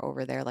when we were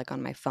over there, like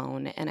on my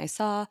phone, and I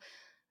saw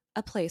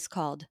a place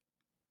called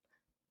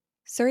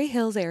Surrey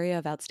Hills Area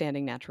of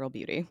Outstanding Natural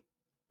Beauty.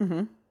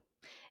 Mm-hmm.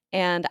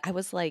 And I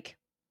was like,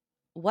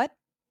 what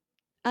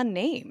a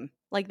name.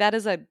 Like, that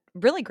is a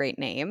really great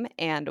name,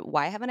 and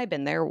why haven't I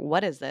been there?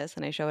 What is this?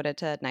 And I showed it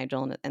to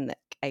Nigel,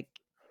 I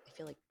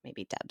feel like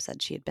maybe Deb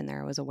said she had been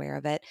there, I was aware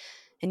of it.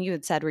 And you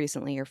had said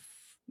recently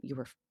you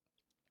were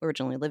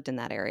originally lived in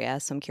that area,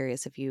 so I'm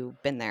curious if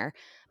you've been there.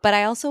 But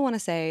I also want to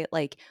say,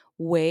 like,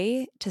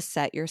 way to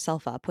set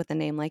yourself up with a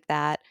name like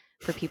that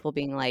for people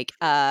being like,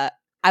 I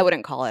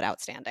wouldn't call it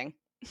outstanding.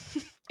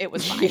 It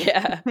was fine.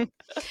 Yeah.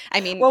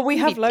 I mean, Well, we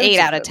have maybe loads 8 of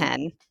out of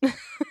them. 10.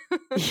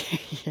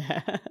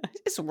 Yeah.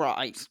 It's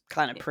right.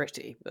 Kind of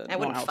pretty, but I not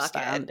wouldn't fuck it,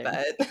 outstanding.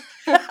 but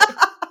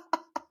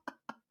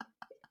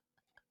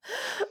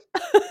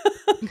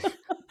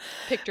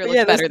picture But looks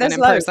yeah, better than there's in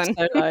loads. person.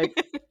 So, like,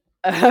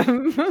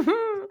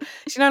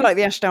 so, like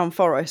the Ashdown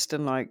Forest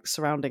and like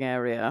surrounding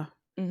area,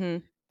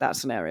 Mhm.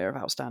 that's an area of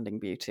outstanding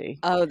beauty.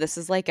 Oh, this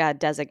is like a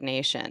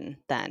designation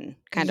then,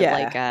 kind of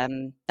like, Yeah.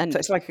 So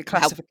it's like a how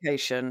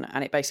classification,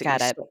 and it basically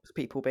got it. stops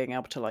people being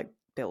able to like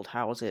build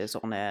houses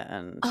on it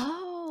and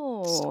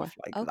Oh, stuff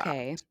like that.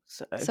 okay.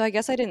 So So I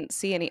guess I didn't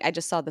see any. I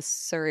just saw the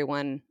Surrey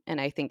one, and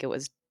I think it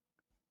was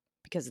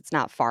because it's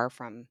not far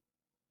from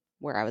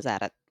where I was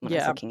at it when I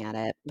was yeah, looking at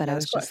it. But yeah, I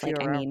there's was quite a just few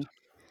like, I around. mean,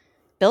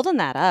 building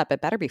that up, it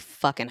better be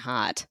fucking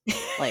hot.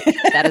 Like,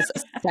 that is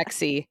a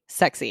sexy,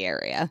 sexy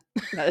area.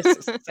 That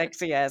is a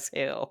sexy ass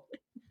hill.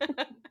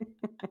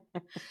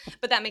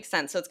 But that makes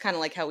sense. So it's kind of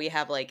like how we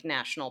have like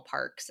national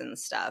parks and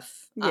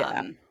stuff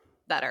Yeah.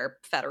 that are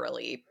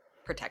federally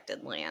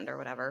protected land or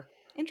whatever.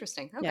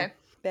 Interesting. Okay. Yeah, I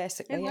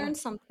basically, yeah. learned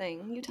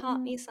something. You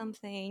taught me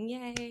something.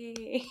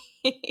 Yay.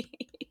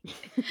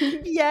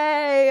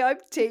 Yay, I'm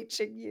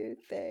teaching you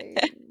things.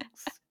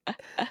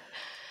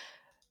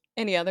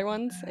 Any other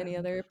ones? Any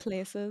other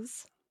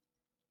places?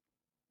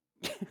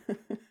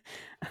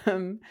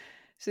 So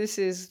this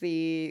is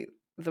the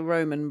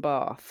Roman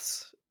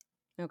baths,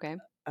 Okay.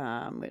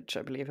 which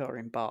I believe are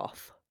in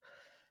Bath,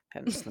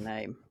 hence the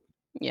name.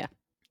 Yeah.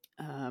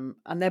 And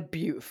they're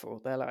beautiful.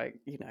 They're like,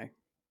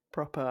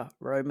 proper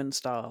Roman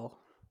style,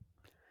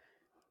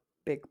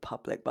 big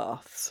public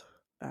baths.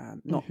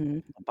 Not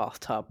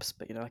bathtubs,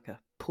 but like a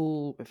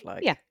pool with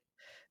like, Yeah.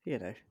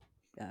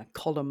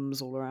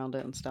 columns all around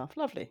it and stuff.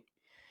 Lovely.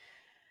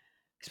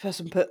 This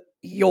person put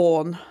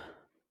yawn.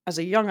 As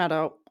a young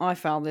adult, I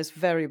found this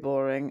very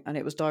boring, and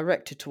it was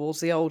directed towards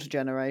the older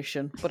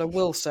generation. But I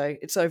will say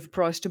it's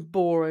overpriced and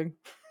boring.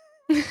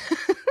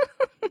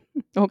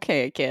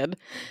 Okay, kid.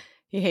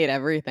 You hate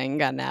everything,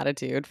 got an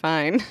attitude.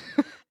 Fine.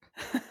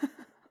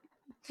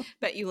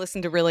 Bet you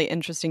listen to really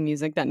interesting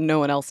music that no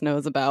one else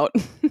knows about.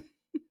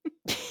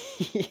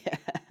 Yeah.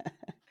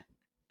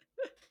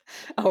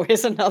 Oh,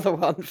 here's another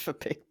one for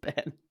Big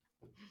Ben.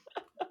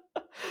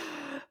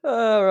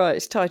 All right,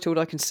 it's titled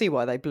 "I Can See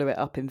Why They Blew It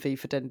Up in V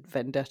for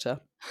Vendetta."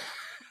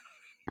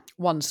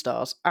 1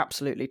 stars,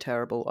 absolutely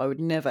terrible. I would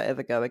never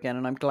ever go again,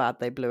 and I'm glad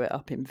they blew it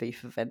up in V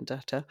for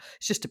Vendetta.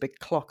 It's just a big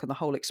clock, and the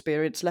whole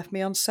experience left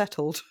me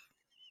unsettled.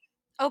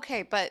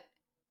 Okay, but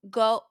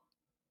go,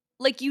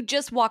 like, you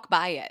just walk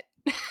by it.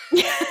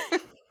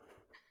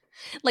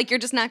 Like, you're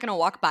just not going to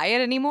walk by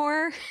it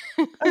anymore?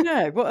 I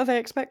know. What are they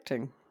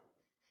expecting?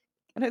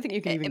 I don't think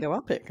you can even go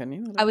up it, can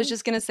you? I was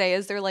just going to say,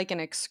 is there like an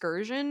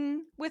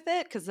excursion with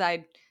it? Because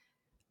I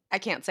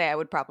can't say I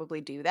would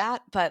probably do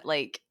that, but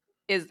like,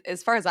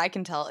 as far as I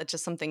can tell, it's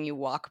just something you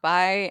walk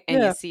by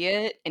and you see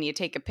it and you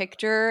take a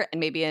picture and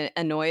maybe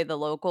annoy the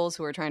locals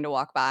who are trying to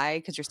walk by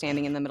because you're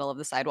standing in the middle of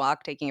the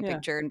sidewalk taking a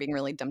picture and being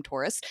really dumb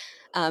tourist.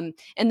 And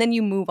then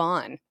you move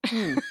on.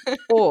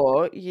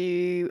 Or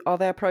you are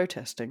there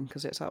protesting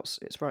because it's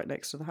right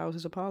next to the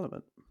Houses of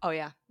Parliament. Oh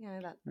yeah,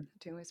 that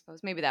too, I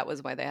suppose. Maybe that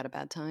was why they had a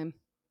bad time.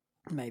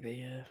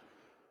 Maybe,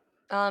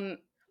 yeah.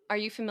 Are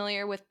you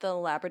familiar with the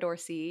Labrador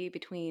Sea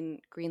between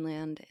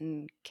Greenland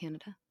and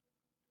Canada?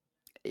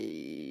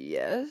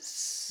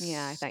 Yes.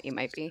 Yeah, I thought you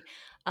might be.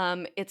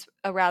 It's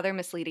a rather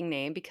misleading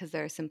name because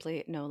there are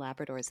simply no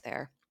Labradors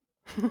there.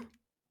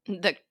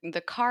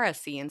 The Kara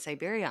Sea in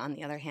Siberia, on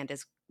the other hand,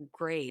 is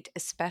great,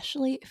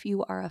 especially if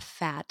you are a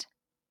fat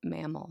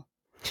mammal.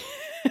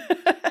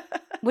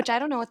 Which I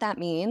don't know what that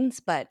means,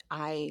 but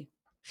I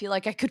feel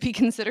like I could be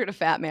considered a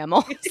fat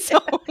mammal, so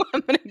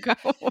I'm gonna go.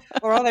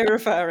 Or are they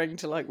referring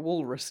to like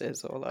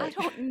walruses or like? I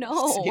don't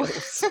know.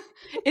 Seals?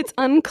 It's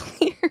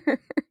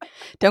unclear.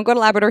 Don't go to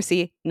Labrador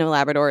Sea. No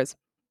Labradors,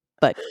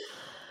 but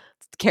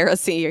Kara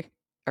Sea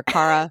or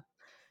Kara,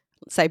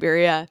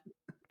 Siberia,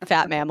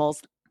 fat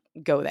mammals,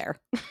 go there.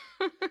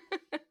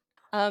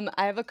 I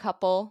have a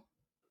couple,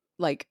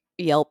 like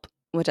Yelp,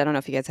 which I don't know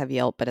if you guys have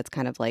Yelp, but it's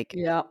kind of like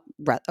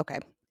okay.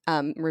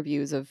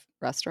 Reviews of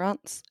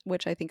restaurants,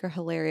 which I think are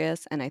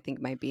hilarious, and I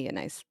think might be a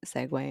nice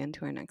segue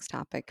into our next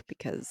topic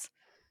because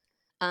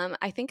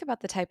I think about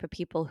the type of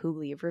people who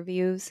leave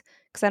reviews.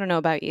 Because I don't know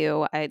about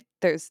you,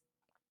 there's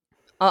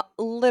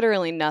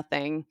literally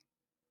nothing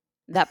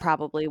that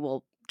probably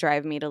will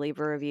drive me to leave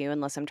a review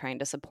unless I'm trying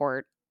to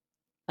support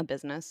a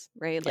business,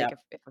 right? Like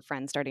if a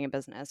friend's starting a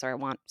business or I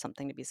want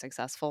something to be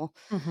successful.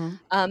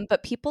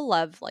 But people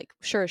love, like,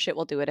 sure, shit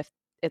will do it if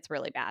it's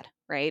really bad,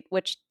 right?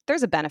 Which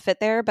there's a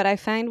benefit there, but I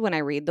find when I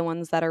read the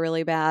ones that are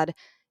really bad,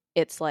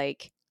 it's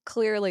like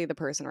clearly the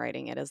person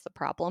writing it is the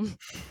problem.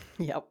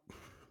 Yep.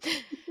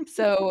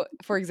 So,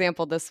 for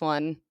example, this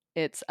one,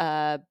 it's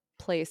a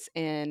place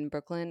in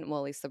Brooklyn. Well,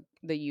 at least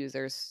the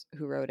users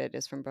who wrote it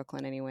is from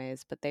Brooklyn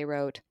anyways, but they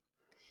wrote,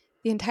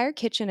 "The entire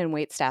kitchen and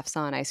wait staff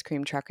saw an ice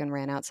cream truck and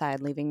ran outside,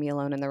 leaving me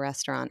alone in the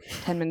restaurant.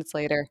 10 minutes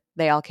later,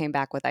 they all came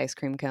back with ice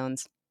cream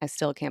cones. I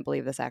still can't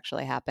believe this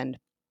actually happened.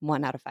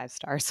 1 out of 5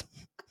 stars."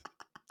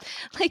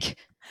 Like,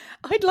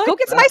 I'd go like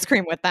get some that. ice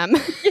cream with them.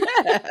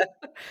 Yeah.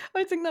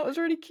 I think that was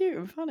really cute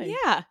and funny.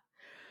 Yeah.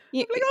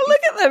 You I'm like, "Oh, look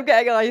at them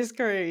getting ice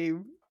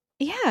cream."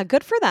 Yeah,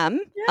 good for them.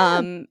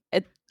 Yeah.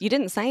 You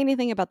didn't say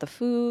anything about the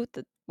food,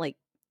 like,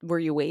 were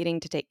you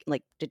waiting to take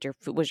like,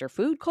 was your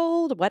food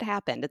cold? What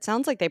happened? It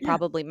sounds like they Yeah.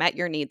 probably met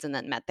your needs and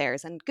then met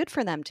theirs, and good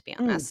for them, to be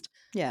Mm. honest.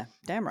 Yeah,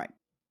 damn right.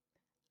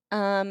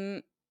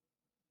 Um,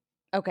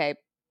 okay,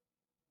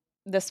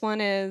 this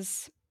one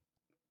is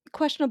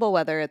questionable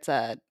whether it's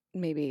a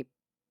maybe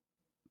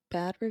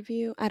bad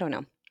review. I don't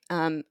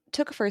know.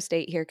 Took a first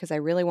date here because I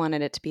really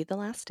wanted it to be the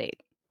last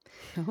date.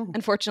 Oh.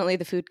 Unfortunately,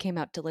 the food came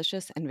out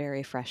delicious and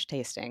very fresh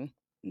tasting.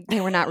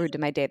 They were not rude to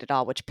my date at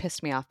all, which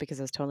pissed me off because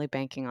I was totally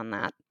banking on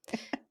that.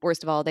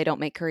 Worst of all, they don't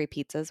make curry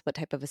pizzas. What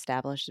type of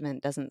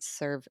establishment doesn't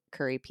serve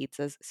curry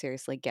pizzas?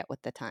 Seriously, get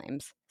with the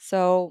times.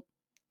 So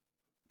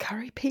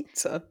Curry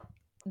pizza?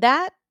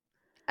 that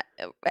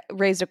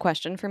raised a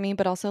question for me,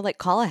 but also like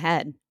call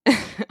ahead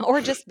or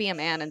just be a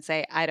man and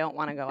say, I don't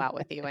want to go out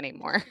with you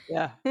anymore.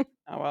 Yeah.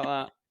 How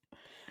about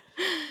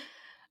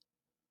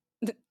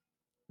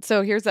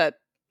So here's a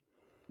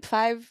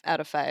 5 out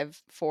of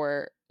 5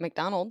 for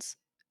McDonald's.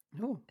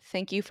 that? Oh.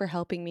 Thank you for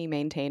helping me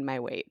maintain my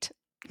weight.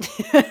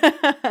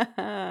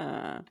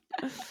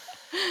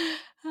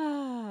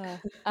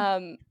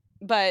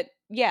 But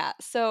yeah,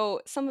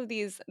 so some of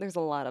these, there's a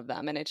lot of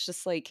them, and it's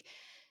just like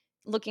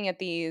looking at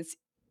these,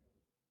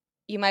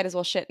 you might as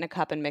well shit in a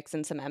cup and mix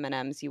in some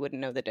M&Ms. You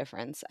wouldn't know the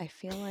difference. I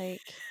feel like,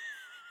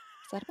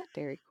 is that about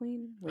Dairy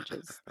Queen? Which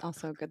is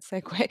also a good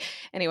segue.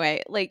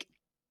 Anyway, like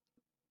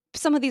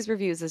some of these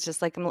reviews is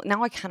just like,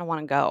 now I kind of want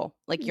to go.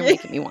 Like you're Yeah.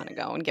 making me want to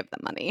go and give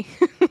them money.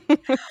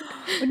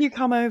 When you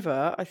come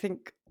over, I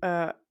think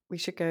we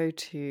should go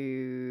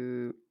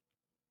to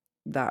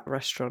that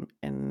restaurant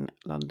in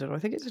London. I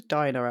think it's a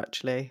diner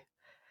actually,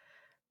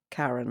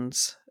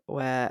 Karen's,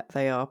 where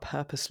they are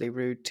purposely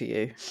rude to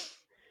you.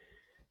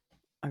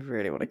 I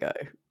really want to go.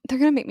 They're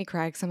going to make me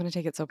cry because I'm going to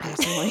take it so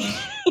personally.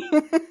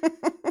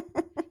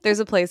 There's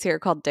a place here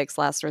called Dick's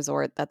Last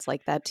Resort that's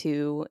like that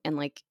too. And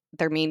like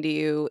they're mean to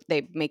you.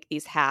 They make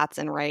these hats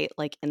and write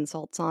like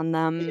insults on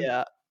them.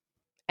 Yeah.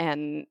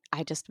 And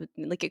I just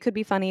like, it could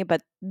be funny,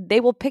 but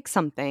they will pick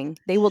something.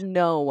 They will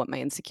know what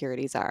my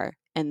insecurities are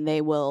and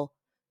they will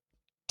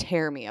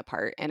tear me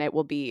apart. And it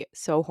will be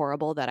so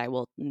horrible that I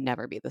will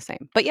never be the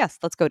same. But yes,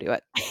 let's go do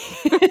it.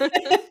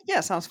 Yeah,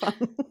 sounds fun.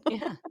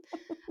 Yeah.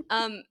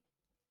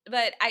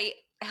 But I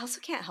also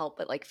can't help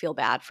but like feel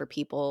bad for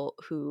people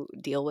who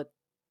deal with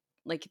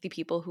like the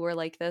people who are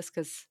like this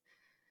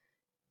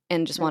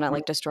and just want to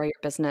like destroy your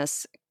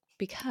business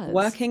because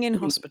Working in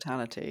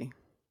hospitality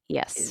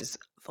yes. is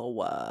the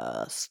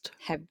worst.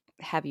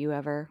 Have you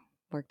ever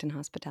worked in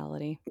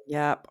hospitality?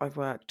 Yep, I've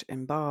worked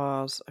in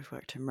bars, I've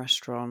worked in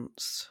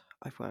restaurants,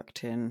 I've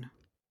worked in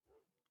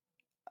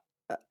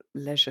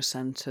leisure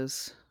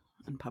centres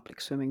and public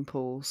swimming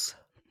pools,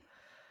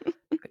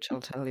 which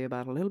I'll tell you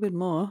about a little bit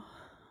more.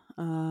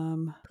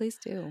 Please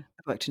do.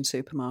 I've worked in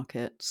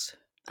supermarkets.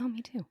 Oh,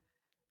 me too.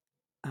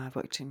 I've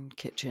worked in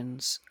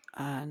kitchens,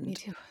 Me and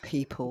too.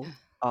 people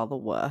are the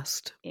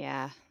worst.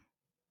 Yeah.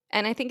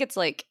 And I think it's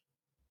like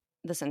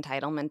this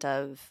entitlement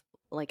of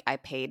like I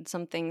paid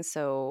something,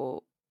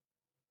 so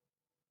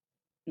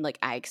like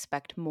I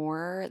expect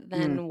more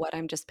than what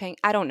I'm just paying.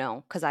 I don't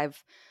know because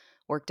I've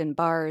worked in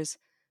bars,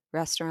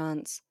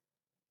 restaurants,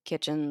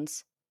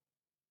 kitchens,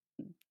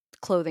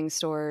 clothing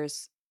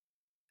stores.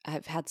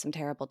 I've had some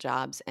terrible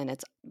jobs, and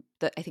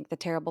I think the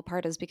terrible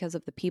part is because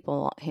of the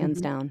people, hands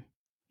Mhm. down,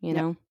 you Yep.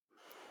 know?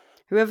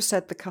 Whoever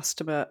said the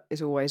customer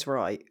is always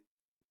right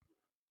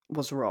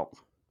was wrong.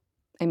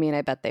 I mean,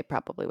 I bet they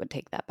probably would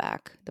take that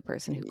back. The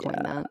person who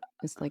coined Yeah. that.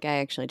 It's like, I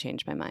actually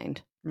changed my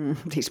mind.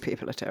 These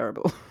people are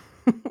terrible.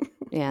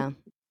 Yeah.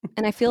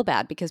 And I feel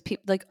bad because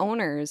like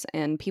owners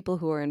and people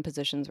who are in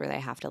positions where they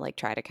have to like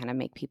try to kind of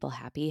make people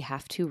happy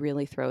have to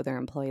really throw their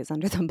employees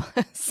under the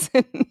bus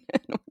in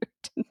order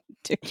to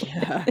do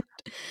Yeah. it.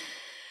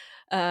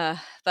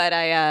 But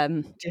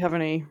Do you have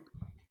any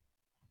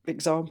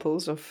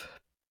examples of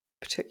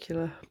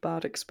particular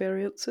bad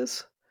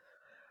experiences?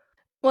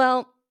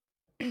 well,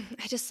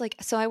 I just like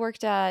so I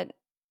worked at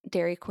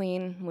Dairy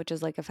Queen, which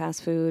is like a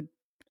fast food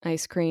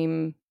ice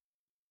cream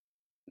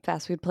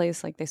fast food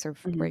place. Like they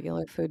serve Mhm.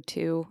 regular food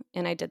too.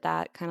 And I did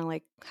that kind of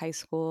like high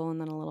school and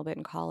then a little bit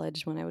in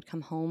college when I would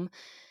come home.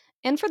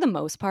 And for the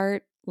most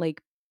part,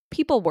 like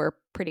people were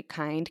pretty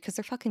kind because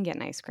they're fucking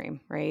getting ice cream,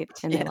 right?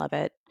 And they Yeah, love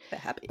it. they're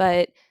happy.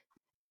 But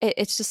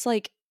it's just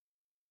like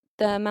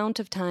the amount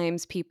of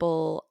times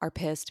people are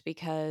pissed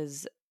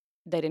because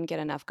they didn't get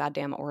enough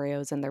goddamn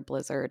Oreos in their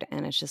Blizzard.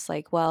 And it's just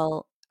like,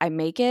 well, I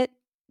make it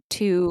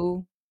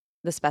to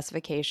the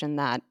specification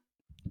that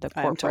the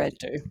I am told corporate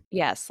to.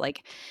 yes,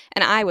 like,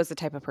 and I was the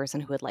type of person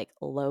who would like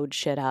load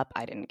shit up.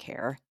 I didn't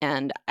care.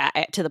 And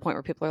to the point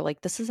where people are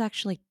like, this is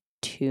actually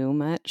too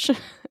much.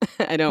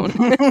 I don't,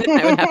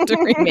 I would have to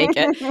remake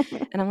it.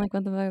 And I'm like,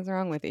 what the fuck is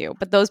wrong with you?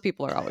 But those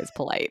people are always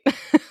polite.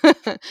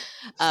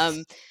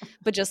 um,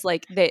 but just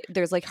like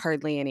there's like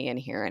hardly any in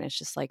here. And it's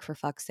just like, for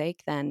fuck's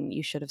sake, then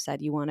you should have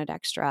said you wanted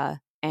extra.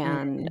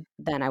 And Mm,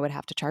 then I would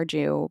have to charge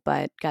you,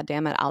 but God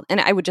damn it, and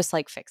I would just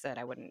like fix it.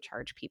 I wouldn't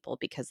charge people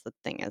because the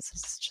thing is,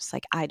 it's just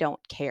like, I don't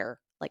care.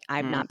 Like,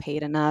 I'm mm. not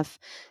paid enough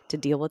to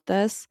deal with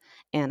this,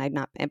 and I'd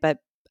not, but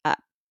uh,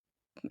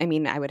 I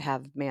mean, I would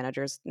have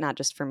managers, not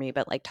just for me,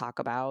 but like talk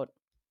about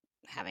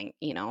having,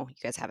 you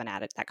guys have an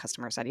attitude. That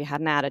customer said you had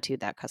an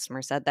attitude. That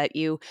customer said that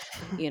you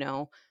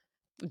know,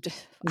 I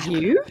don't know,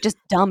 You? just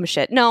dumb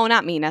shit. No,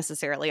 not me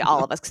necessarily,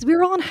 all of us, because we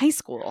were all in high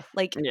school.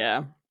 Like,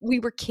 Yeah. we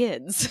were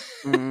kids.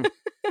 Mm.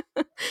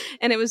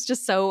 And it was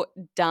just so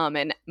dumb.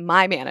 And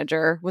my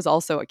manager was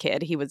also a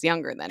kid. He was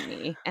younger than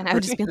me. And I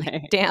would just be like,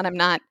 Really? Dan,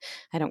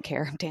 I don't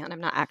care. Dan,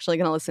 I'm not actually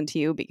going to listen to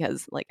you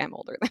because like I'm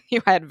older than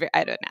you. I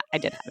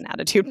did have an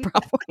attitude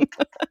problem.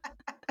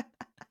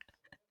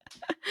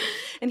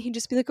 And he'd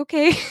just be like,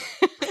 okay.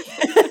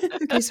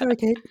 Okay, sorry,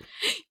 Kate.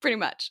 Pretty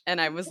much.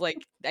 And I was like,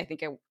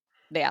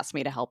 they asked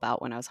me to help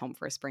out when I was home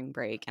for spring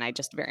break. And I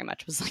just very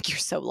much was like, you're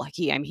so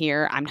lucky I'm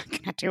here. I'm not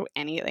going to do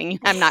anything.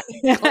 I'm not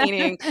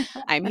cleaning.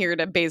 I'm here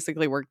to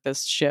basically work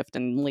this shift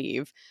and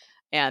leave.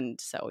 And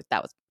so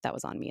that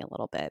was on me a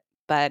little bit.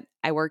 But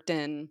I worked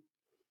in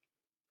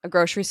a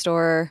grocery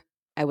store.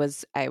 I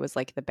was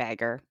like the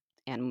bagger,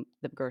 and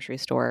the grocery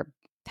store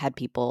had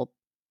people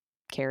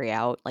carry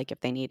out like if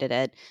they needed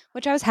it,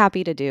 which I was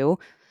happy to do.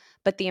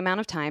 But the amount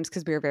of times,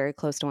 because we were very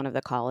close to one of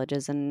the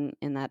colleges in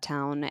that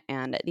town,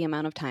 and the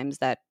amount of times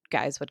that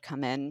guys would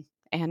come in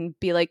and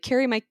be like,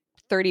 carry my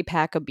 30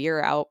 pack of beer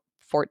out,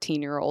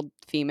 14-year-old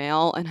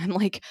female. And I'm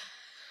like,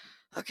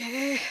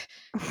 okay.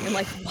 And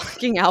like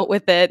walking out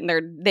with it, and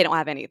they don't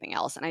have anything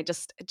else. And I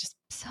just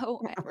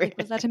so like,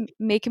 was that to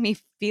make me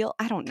feel,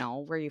 I don't know,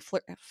 were you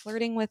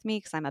flirting with me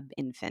because I'm an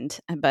infant,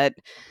 but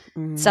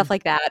stuff Mm.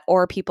 like that,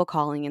 or people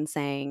calling and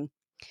saying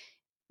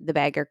the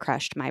bagger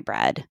crushed my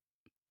bread.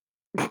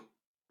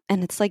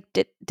 And it's like,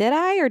 did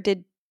I, or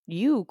did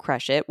you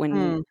crush it when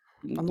Mm.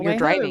 On the you're way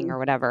driving or home.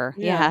 whatever?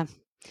 Yeah.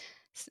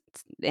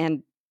 Yeah.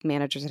 And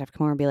managers would have to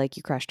come over and be like,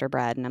 you crushed her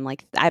bread. And I'm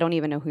like, I don't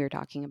even know who you're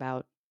talking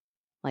about.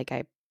 Like,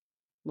 I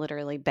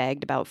literally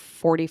bagged about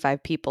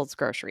 45 people's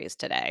groceries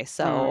today. Mm.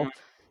 So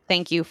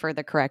thank you for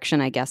the correction.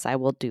 I guess I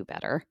will do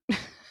better.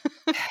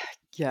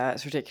 Yeah,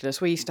 it's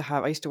ridiculous. I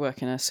used to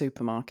work in a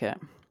supermarket.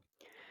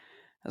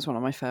 That's one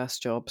of my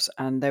first jobs.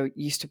 And I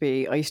used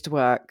to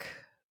work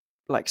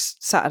like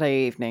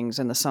Saturday evenings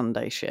and the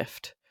Sunday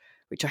shift,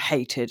 which I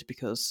hated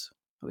because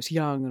I was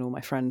young and all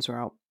my friends were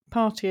out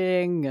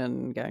partying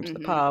and going to the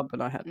Mm-hmm. pub,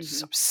 and I Mm-hmm.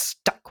 was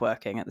stuck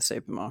working at the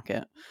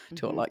supermarket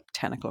till Mm-hmm. like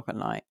 10 o'clock at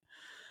night.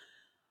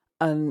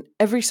 And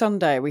every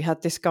Sunday we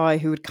had this guy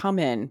who would come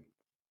in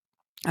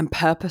and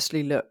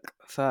purposely look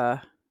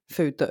for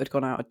food that had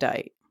gone out of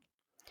date,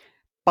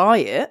 buy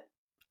it,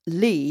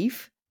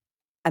 leave,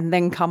 and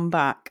then come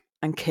back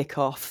and kick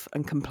off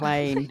and Oh my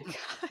complain God.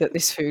 that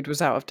this food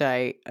was out of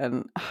date.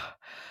 And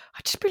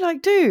I'd just be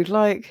like, dude,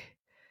 like,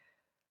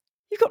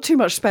 you've got too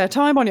much spare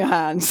time on your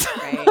hands.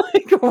 Right.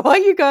 Like, why are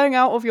you going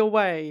out of your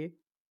way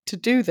to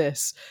do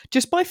this?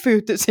 Just buy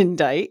food that's in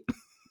date,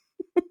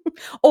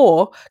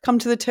 or come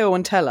to the till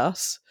and tell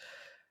us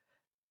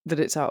that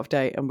it's out of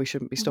date and we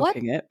shouldn't be What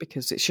stocking it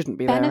because it shouldn't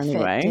be there benefit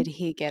anyway. did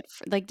he get?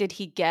 Like, did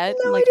he get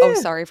No like, oh,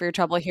 idea. sorry for your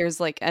trouble. Here's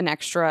like an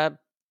extra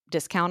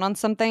discount on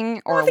something,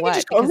 I or think he what?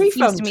 just got a Because it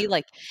seems to refund. me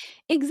like,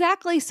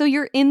 exactly. So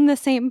you're in the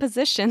same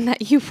position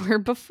that you were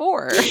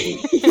before.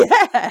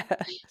 Yeah.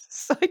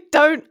 So I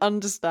don't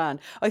understand.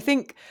 I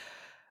think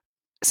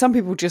some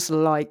people just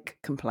like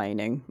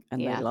complaining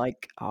and they Yeah.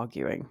 like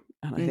arguing.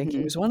 And I think he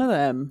Mm-hmm. was one of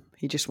them.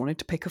 He just wanted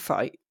to pick a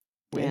fight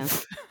Yeah.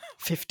 with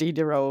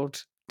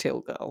 15-year-old till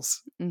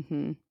girls,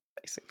 Mm-hmm.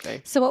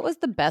 basically. So what was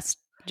the best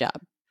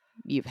job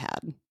you've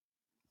had?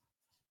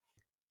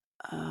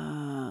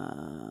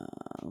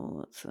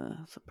 Well,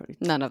 that's a pretty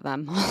None of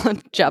them.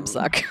 Jobs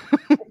suck.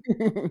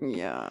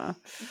 yeah.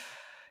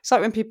 It's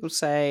like when people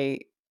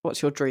say,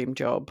 "What's your dream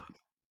job?"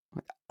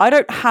 I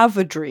don't have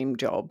a dream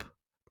job.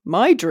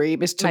 My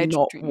dream is to My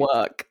not dream is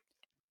work.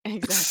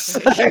 So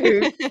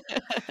exactly.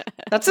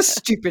 that's a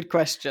stupid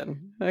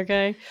question.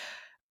 Okay.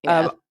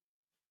 Yeah.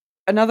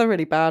 Another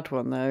really bad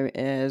one though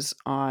is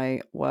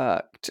I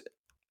worked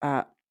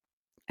at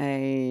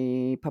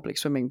a public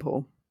swimming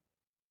pool,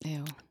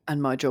 Ew.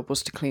 and my job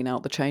was to clean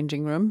out the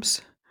changing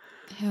rooms.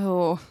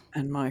 Ew.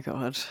 And my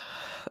God,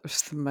 it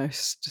was the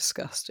most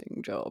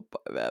disgusting job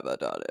I've ever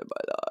done in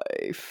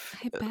my life.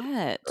 I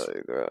bet. So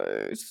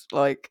gross.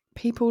 Like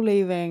people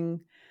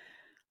leaving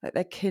like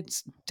their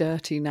kids'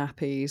 dirty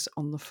nappies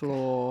on the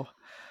floor,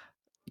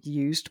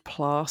 used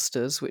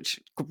plasters, which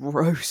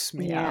gross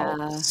me out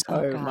Yeah. Oh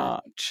so God.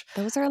 much.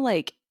 Those are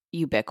like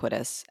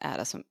ubiquitous at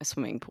a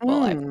swimming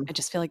pool. I Mm.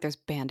 just feel like there's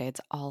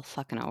Band-Aids all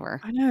fucking over.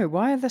 I know.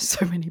 Why are there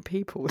so many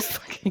people with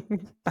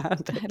fucking I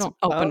Band-Aids don't and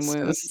open plasters?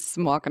 wounds,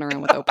 walking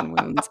around with open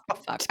wounds.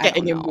 Fuck, Just I don't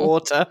getting in know.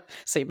 water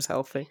seems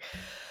healthy.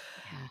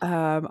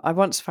 Yeah. I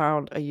once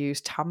found a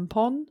used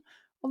tampon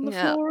on the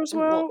Yeah. floor as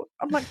Well, well.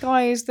 I'm like,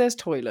 guys, there's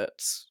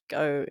toilets.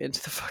 Go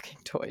into the fucking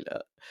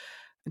toilet.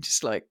 And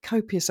just like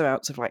copious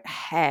amounts of like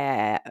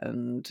hair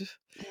and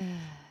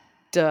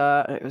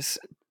dirt. It was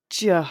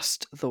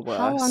just the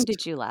how long worst.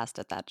 did you last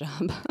at that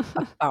job?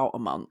 About a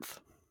month.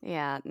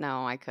 Yeah,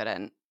 no, I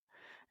couldn't.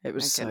 It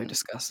was I so couldn't.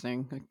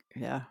 disgusting.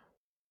 Yeah.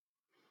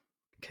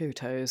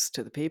 Kudos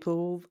to the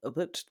people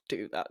that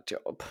do that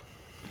job.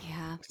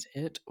 Yeah.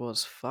 It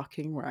was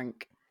fucking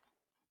rank.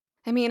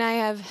 I mean, I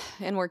have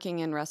in working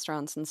in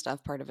restaurants and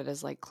stuff, part of it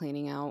is like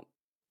cleaning out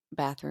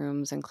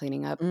bathrooms and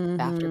cleaning up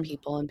after Mhm.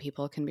 people, and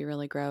people can be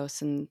really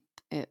gross. And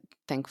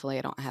thankfully,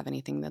 I don't have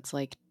anything that's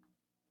like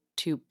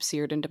too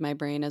seared into my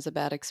brain as a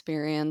bad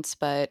experience.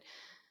 But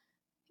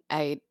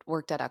I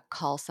worked at a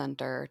call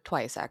center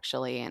twice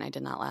actually, and I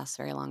did not last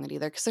very long at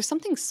either because there's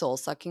something soul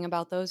sucking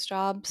about those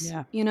jobs,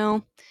 Yeah. you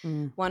know?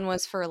 Mm. One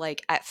was for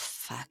like, I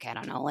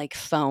don't know, like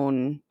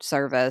phone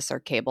service or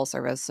cable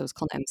service. So it was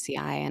called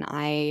MCI, and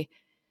I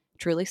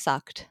truly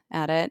sucked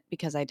at it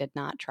because I did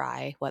not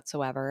try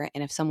whatsoever.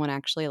 And if someone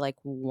actually like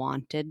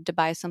wanted to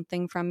buy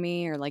something from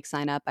me or like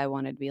sign up, I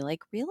wanted to be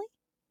like, really?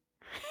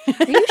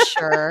 Are you Are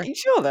sure? you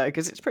sure though?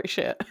 Because it's pretty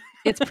shit.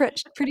 It's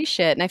pretty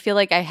shit. And I feel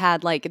like I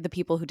had like the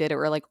people who did it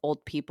were like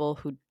old people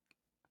who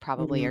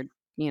probably Mm. are,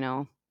 you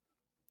know,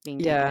 being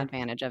taken Yeah,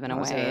 advantage of in that a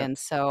was way. it. And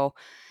so,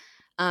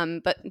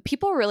 but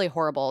people are really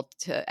horrible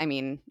to, I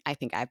mean, I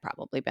think I've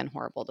probably been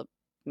horrible to,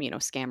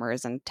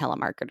 scammers and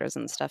telemarketers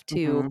and stuff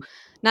too. Mhm.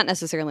 Not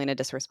necessarily in a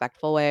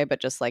disrespectful way, but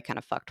just like kind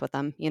of fucked with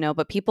them,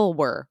 but people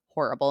were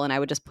horrible. And I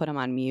would just put them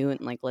on mute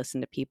and like listen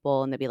to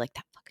people and they'd be like,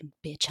 that fucking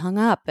bitch hung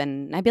up.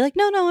 And I'd be like,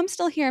 no, I'm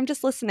still here. I'm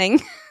just listening.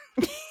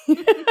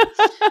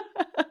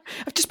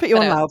 I've just put you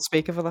but on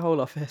loudspeaker for the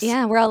whole office.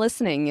 Yeah, we're all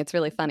listening. It's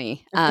really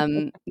funny.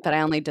 But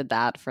I only did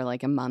that for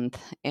like a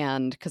month,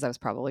 and because I was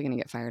probably going to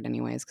get fired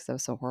anyways because I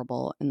was so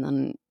horrible. And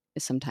then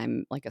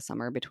sometime like a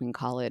summer between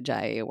college,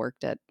 I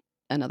worked at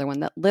another one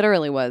that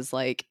literally was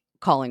like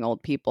calling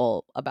old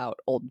people about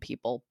old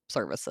people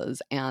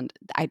services, and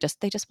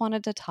they just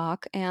wanted to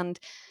talk, and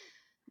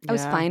I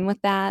was Yeah. fine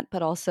with that,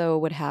 but also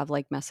would have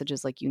like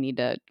messages like you need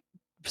to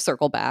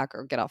circle back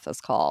or get off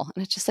this call.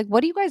 And it's just like,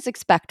 what do you guys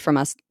expect from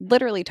us?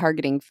 Literally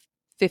targeting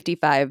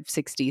 55,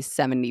 60,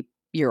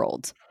 70-year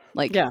olds.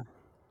 Like, Yeah.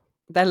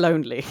 They're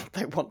lonely.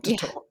 They want to yeah,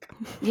 talk.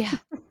 yeah.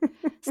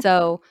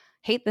 So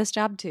hate this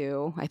job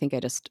too. I think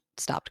I just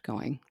stopped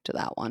going to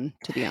that one,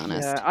 to be Yeah,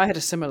 honest. I had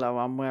a similar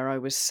one where I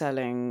was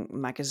selling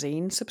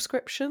magazine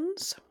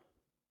subscriptions,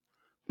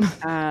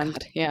 and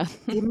God, yeah.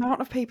 the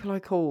amount of people I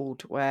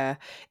called where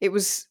it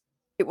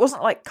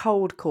wasn't like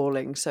cold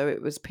calling, so it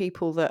was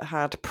people that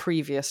had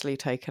previously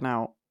taken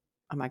out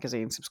a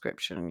magazine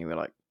subscription, and you were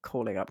like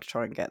calling up to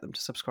try and get them to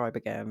subscribe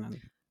again and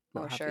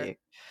Oh, what have sure. you.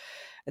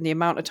 And the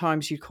amount of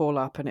times you'd call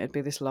up and it'd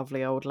be this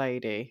lovely old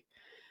lady,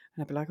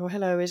 and I'd be like, "Oh,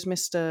 hello, is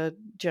Mr.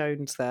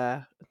 Jones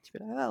there?" And she'd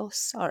be like, "Oh,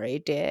 sorry,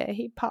 dear,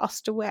 he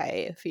passed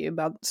away a few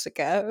months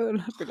ago."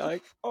 And I'd be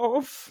like,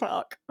 "Oh,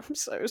 fuck, I'm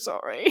so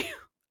sorry.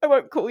 I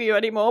won't call you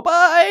anymore.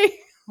 Bye."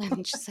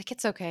 And she's like,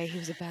 it's okay. He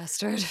was a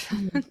bastard.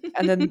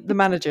 And then the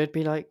manager would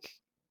be like,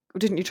 "Well,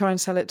 didn't you try and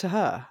sell it to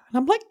her?" And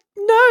I'm like,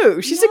 "No,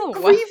 she's a No.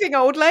 grieving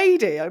old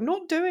lady. I'm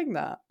not doing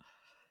that."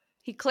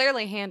 He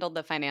clearly handled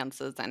the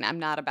finances, and I'm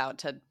not about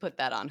to put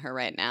that on her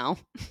right now.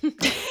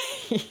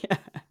 Yeah.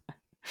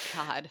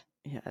 God.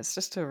 Yeah, it's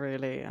just a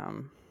really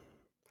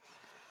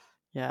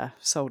yeah,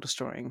 soul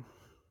destroying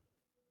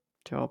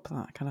job,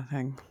 that kind of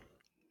thing.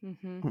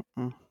 Hmm.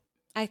 Mm-mm.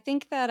 I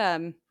think that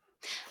I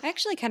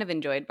actually kind of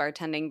enjoyed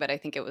bartending, but I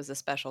think it was a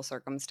special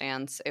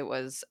circumstance. It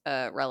was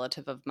a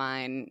relative of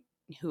mine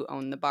who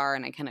owned the bar,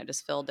 and I kind of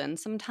just filled in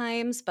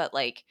sometimes, but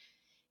like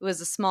it was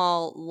a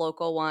small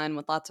local one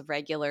with lots of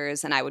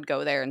regulars, and I would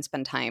go there and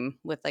spend time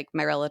with like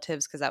my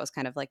relatives because that was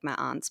kind of like my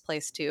aunt's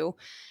place too.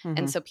 And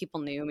Mhm. so people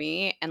knew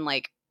me, and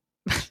like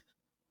I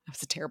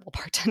was a terrible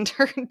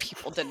bartender and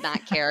people did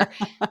not care.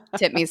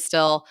 Tip me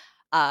still.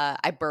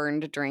 I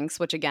burned drinks,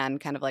 which again,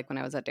 kind of like when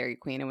I was at Dairy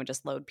Queen and would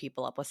just load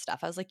people up with stuff.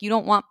 I was like, you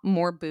don't want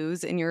more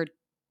booze in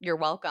your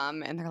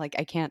welcome. And they're like,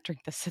 I can't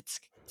drink this. It's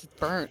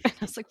burnt. And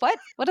I was like, what?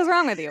 What is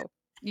wrong with you?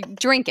 You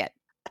drink it,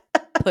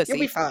 You'll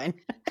be pussy. fine.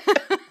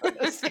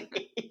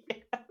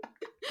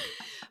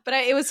 But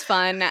it was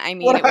fun. I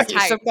mean, What it was are you,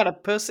 tight. some kind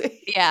of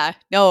pussy? Yeah.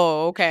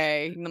 No.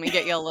 Okay. Let me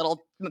get you a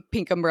little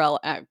pink umbrella.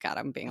 God,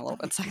 I'm being a little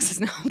bit sexist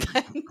now,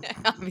 but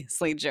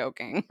obviously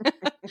joking.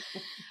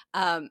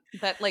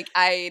 But like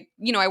I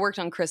worked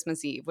on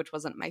Christmas Eve, which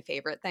wasn't my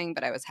favorite thing,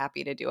 but I was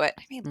happy to do it.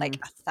 I made like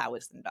Mm,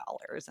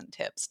 $1,000 in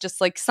tips,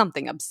 just like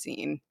something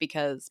obscene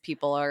because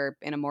people are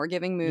in a more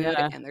giving mood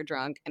yeah. and they're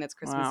drunk and it's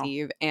Christmas Wow.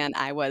 Eve and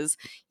I was,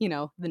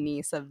 the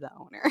niece of the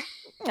owner.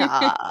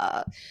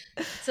 Ah.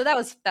 So that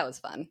was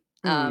fun.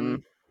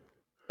 Mm.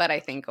 But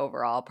I think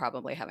overall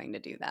probably having to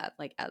do that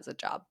like as a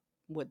job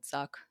would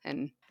suck,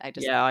 and I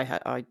just Yeah,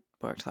 I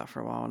worked that for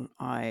a while and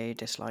I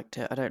disliked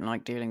it. I don't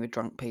like dealing with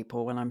drunk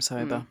people when I'm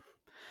sober.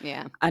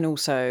 yeah. And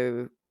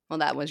also, Well,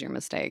 that was your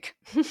mistake.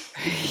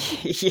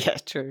 yeah,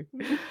 true.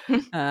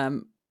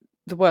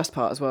 The worst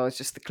part as well is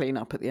just the clean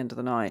up at the end of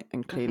the night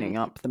and cleaning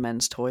up the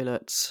men's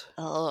toilets.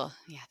 Oh,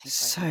 yeah, thankfully I don't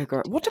So have to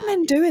gross. do What do that.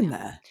 men do in Yeah.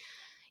 there?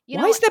 You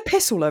Why know, is there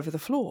piss all over the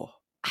floor?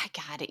 I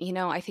got it.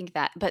 I think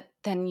that, but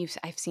then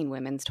I've seen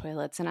women's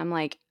toilets, and I'm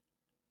like,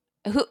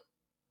 who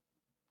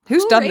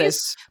Who's who done raised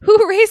this?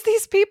 who raised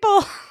these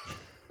people?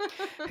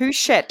 Who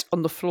shit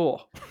on the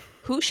floor?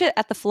 Who shit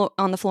at the floor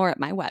on the floor at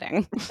my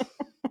wedding?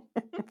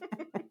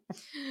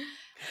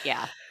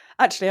 Yeah.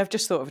 Actually, I've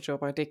just thought of a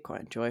job I did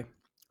quite enjoy.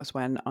 Was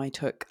when I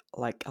took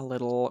like a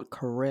little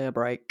career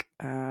break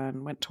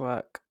and went to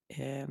work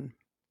in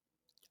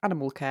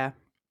animal care.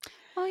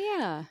 Oh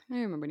yeah, I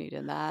remember when you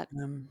did that.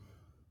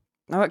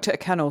 I worked at a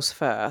kennels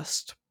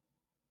first,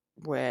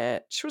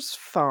 which was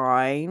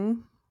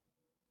fine,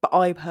 but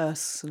I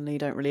personally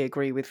don't really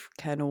agree with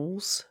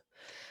kennels.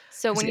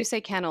 So 'Cause when you say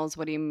kennels,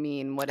 what do you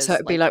mean? What So is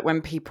it'd be like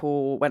when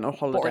people went on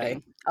holiday.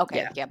 boarding? Okay,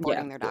 Yeah, yeah, yeah,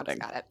 boarding their dogs. boarding.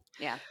 Got it.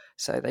 Yeah.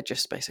 So they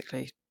just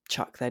basically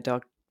chuck their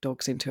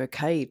dogs into a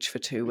cage for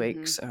 2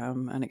 weeks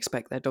and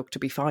expect their dog to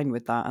be fine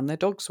with that. And their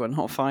dogs were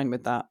not fine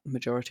with that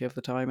majority of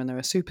the time. And they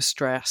were super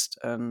stressed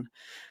and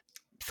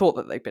thought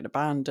that they'd been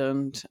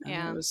abandoned. And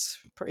Yeah. it was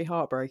pretty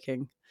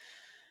heartbreaking.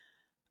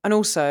 And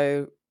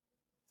also,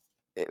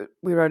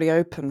 we were only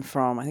open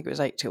from, I think it was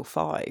 8 till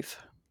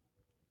 5.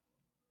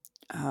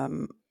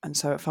 And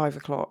so at 5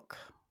 o'clock,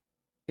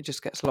 it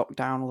just gets locked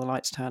down, all the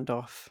lights turned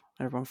off,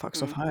 and everyone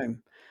fucks off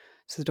home.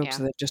 So the dogs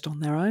Yeah. are just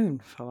on their own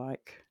for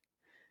like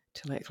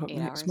till 8 o'clock 8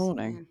 the next hours.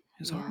 morning. Yeah. It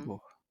was Yeah.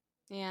 horrible.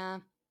 Yeah.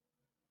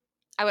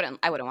 I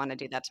wouldn't want to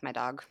do that to my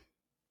dog.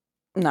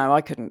 No, I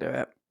couldn't do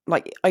it.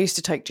 Like, I used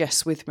to take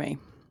Jess with me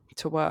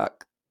to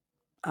work.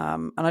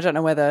 And I don't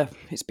know whether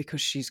it's because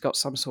she's got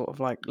some sort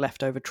of like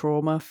leftover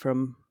trauma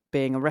from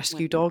being a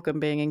rescue dog and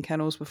being in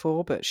kennels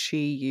before, but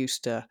she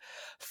used to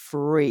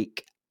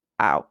freak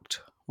out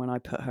when I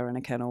put her in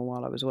a kennel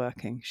while I was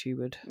working. She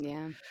would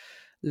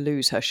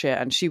lose her shit.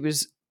 And she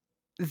was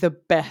the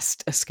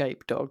best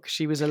escape dog.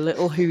 She was a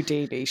little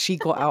Houdini. She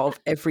got out of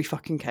every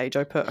fucking cage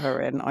I put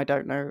her in. I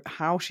don't know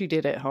how she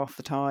did it half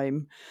the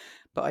time,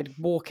 but I'd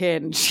walk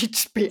in, she'd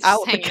just be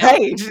out the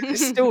cage.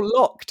 It's still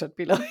locked. I'd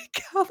be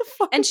like, how the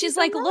fuck? And she's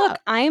like, look,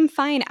 I am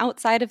fine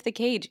outside of the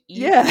cage.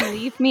 You can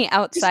leave me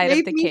outside just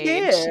leave of the me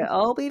cage. Here.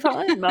 I'll be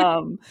fine,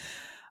 Mum.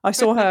 I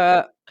saw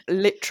her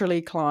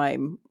literally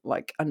climb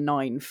like a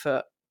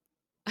 9-foot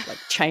like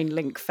chain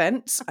link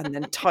fence and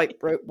then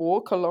tightrope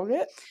walk along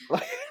it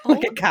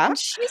like a cat.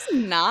 She's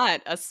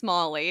not a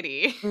small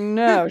lady.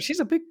 No, she's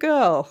a big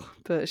girl,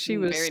 but she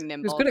was very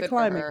nimble. Was good at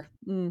climbing.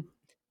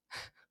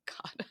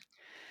 God.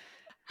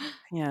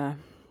 Yeah.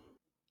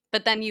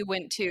 But then you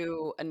went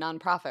to a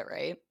nonprofit,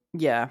 right?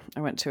 Yeah,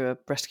 I went to a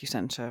rescue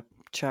centre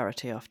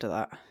charity after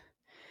that.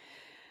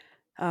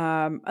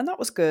 And that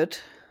was good.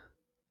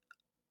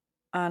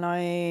 And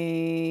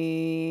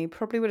I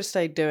probably would have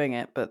stayed doing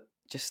it, but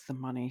just the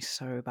money's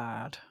so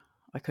bad.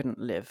 I couldn't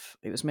live.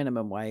 It was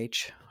minimum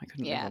wage. I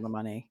couldn't live on the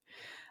money.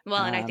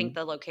 Well, and I think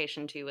the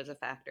location too was a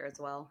factor as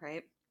well,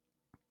 right?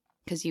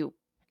 Because you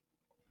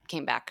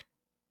came back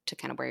to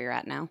kind of where you're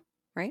at now,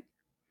 right?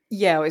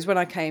 Yeah, it was when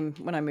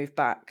I moved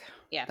back.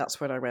 Yeah.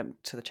 That's when I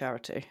went to the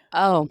charity.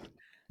 Oh,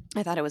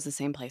 I thought it was the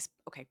same place.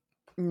 Okay.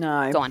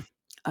 No. Go on.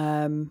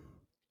 And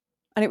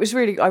it was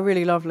I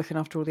really love looking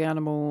after all the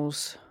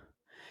animals.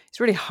 It's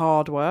really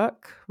hard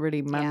work,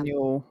 really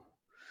manual,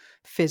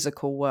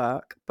 physical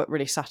work, but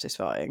really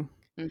satisfying.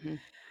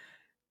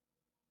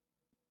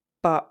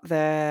 But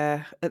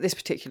at this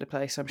particular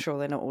place, I'm sure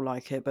they're not all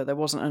like it, but there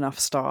wasn't enough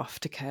staff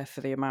to care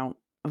for the amount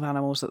of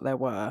animals that there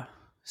were.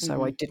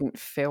 So I didn't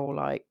feel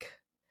like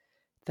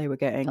they were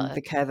getting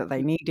the care that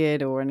they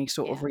needed or any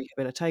sort of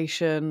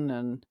rehabilitation.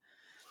 And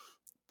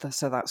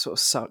so that sort of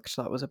sucked.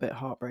 That was a bit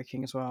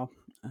heartbreaking as well.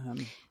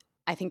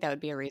 I think that would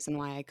be a reason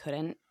why I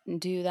couldn't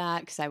do that,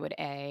 because I would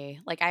I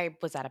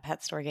was at a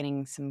pet store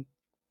getting some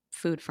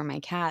food for my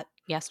cat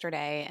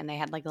yesterday, and they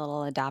had like a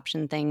little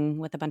adoption thing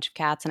with a bunch of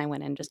cats, and I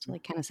went in just to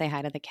like kind of say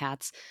hi to the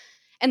cats.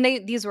 And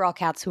these were all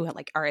cats who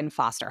like are in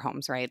foster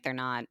homes, right? They're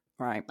not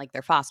like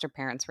their foster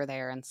parents were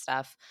there and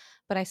stuff.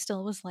 But I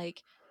still was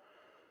like,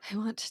 I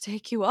want to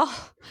take you all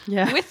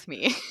with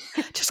me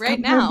just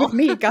right come now home with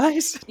me,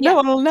 guys. No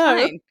one will know.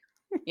 Fine.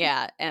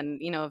 Yeah. And,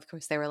 of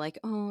course they were like,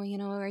 oh,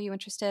 are you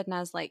interested? And I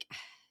was like,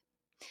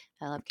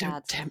 I love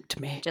cats. Don't tempt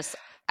me.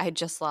 I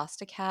just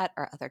lost a cat.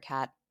 Our other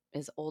cat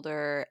is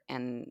older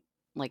and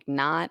like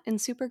not in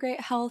super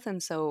great health.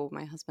 And so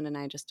my husband and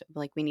I just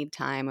like, we need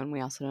time. And we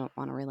also don't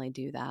want to really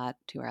do that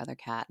to our other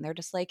cat. And they're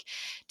just like,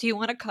 do you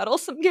want to cuddle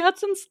some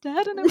cats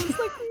instead? And I was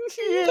like,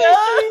 yeah.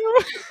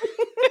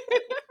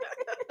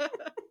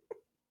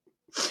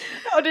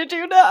 How did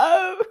you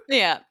know?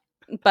 Yeah.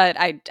 But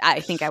I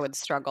think I would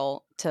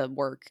struggle to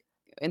work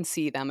and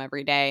see them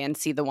every day and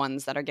see the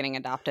ones that are getting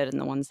adopted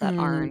and the ones that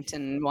aren't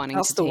and wanting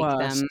to take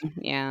them.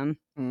 Yeah.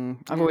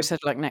 I've always said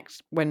like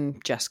when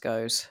Jess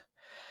goes,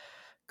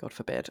 God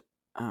forbid.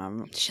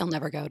 She'll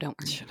never go, don't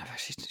worry. She'll never.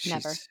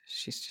 Never.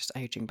 She's just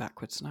aging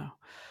backwards now.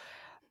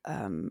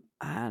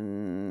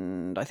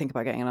 And I think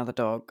about getting another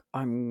dog.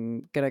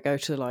 I'm going to go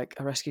to like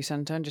a rescue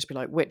centre and just be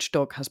like, which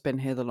dog has been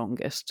here the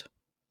longest?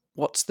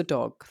 What's the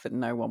dog that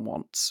no one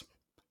wants?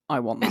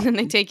 I want that. And then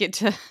they take it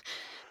to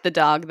the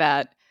dog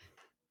that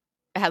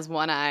has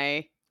one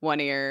eye, one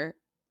ear,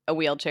 a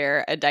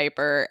wheelchair, a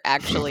diaper.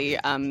 Actually,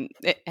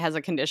 it has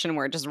a condition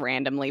where it just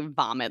randomly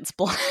vomits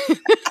blood.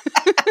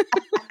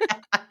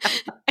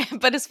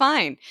 But it's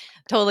fine.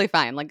 Totally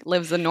fine. Like,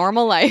 lives a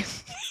normal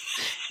life.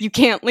 You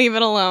can't leave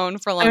it alone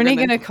for longer. Only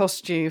going to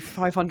cost you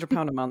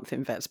 £500 a month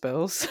in vet's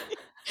bills.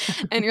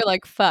 And you're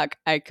like, fuck,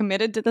 I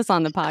committed to this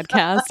on the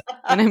podcast,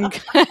 and I'm going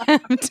to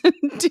have to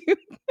do this.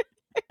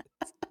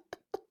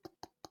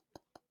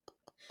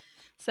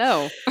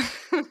 So,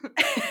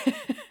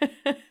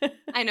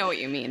 I know what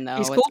you mean, though.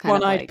 He's It's called kind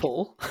of One-Eyed like,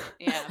 Paul.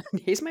 Yeah.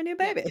 He's my new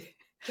baby.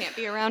 Can't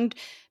be around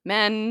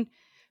men,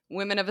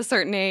 women of a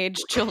certain age,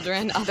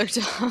 children, other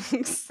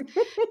dogs,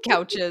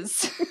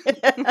 couches.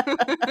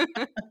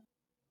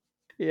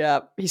 Yeah,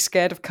 he's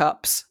scared of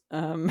cups.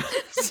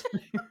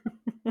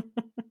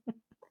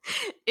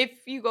 If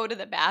you go to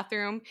the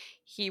bathroom,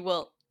 he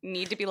will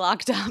need to be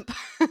locked up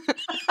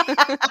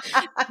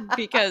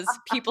because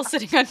people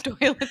sitting on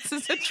toilets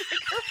is a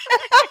trigger.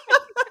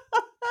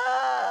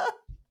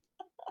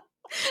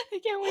 I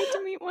can't wait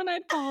to meet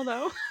One-Eyed Paul,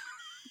 though.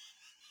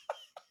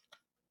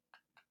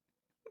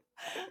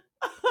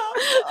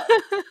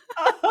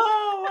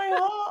 Oh, my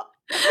heart.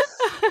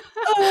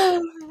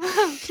 Oh,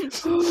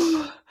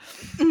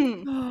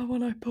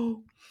 One-Eyed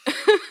Paul.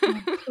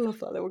 I love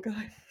that little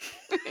guy.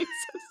 He's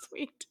so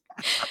sweet.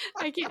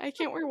 I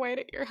can't wear white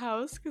at your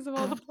house because of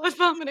all the blood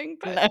vomiting,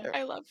 but No.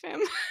 I love him.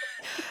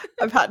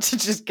 I've had to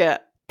just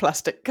get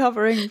plastic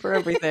covering for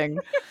everything.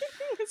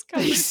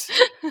 He's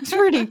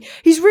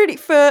really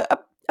for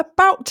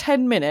about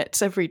 10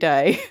 minutes every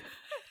day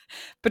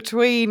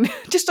between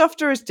just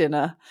after his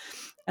dinner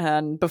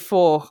and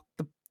before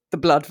the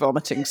blood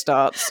vomiting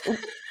starts.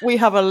 We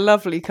have a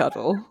lovely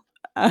cuddle.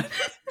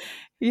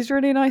 He's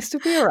really nice to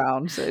be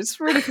around, so it's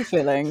really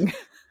fulfilling.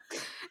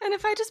 And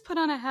if I just put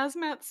on a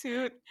hazmat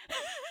suit,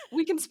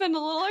 we can spend a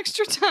little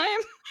extra time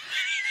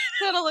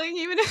cuddling,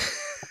 even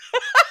if...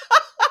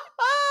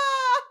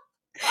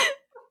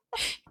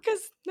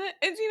 Because,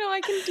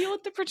 I can deal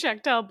with the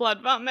projectile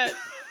blood vomit.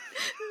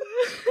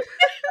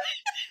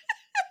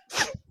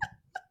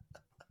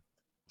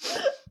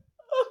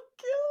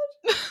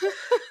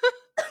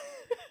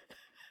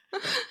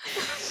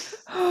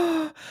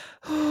 Oh,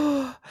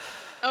 God.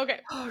 Okay.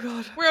 Oh,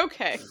 God. We're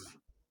okay.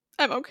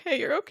 I'm okay.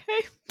 You're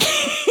okay. I'm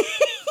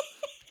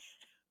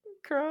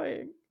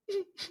crying.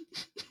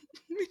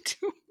 Me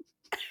too.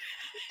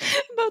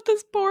 About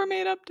this poor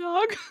made-up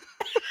dog.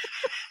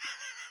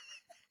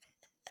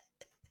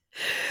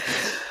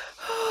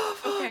 Oh,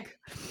 fuck.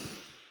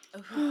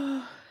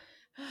 Okay.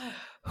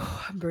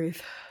 And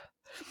breathe.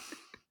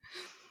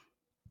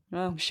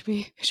 Well, Should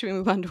we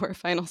move on to our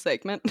final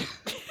segment?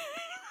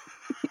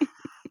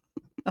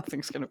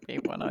 Nothing's going to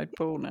beat One-Eyed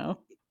Paul now.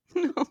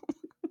 No.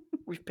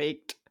 We've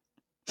peaked.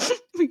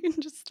 We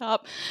can just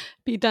stop.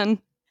 Be done.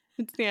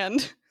 It's the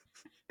end.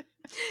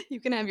 You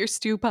can have your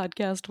stew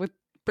podcast with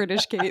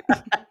British Kate.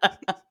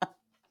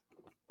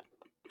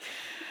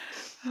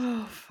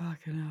 Oh,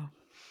 fucking hell.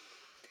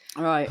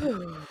 All right.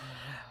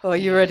 Are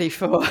you ready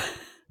for...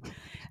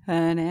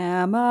 And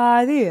am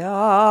I the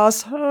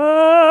asshole?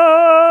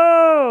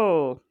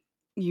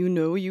 You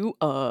know you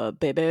are,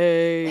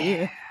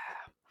 baby.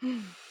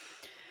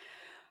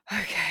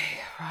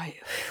 Okay, right.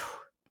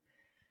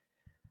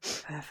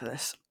 Prepare for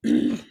this.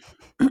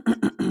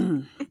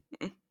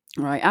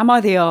 Right, am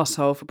I the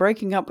arsehole for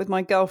breaking up with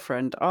my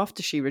girlfriend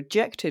after she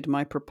rejected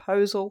my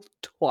proposal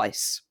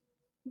twice?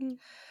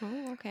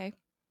 Oh, okay.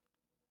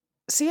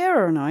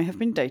 Sierra and I have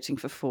been dating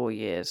for 4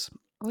 years.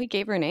 Oh, he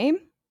gave her a name?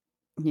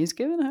 He's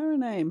given her a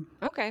name.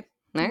 Okay.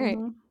 All right.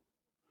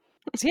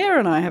 Sierra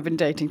and I have been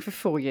dating for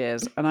 4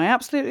 years, and I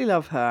absolutely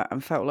love her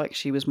and felt like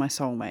she was my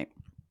soulmate.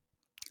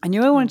 I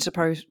knew I wanted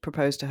to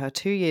propose to her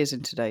 2 years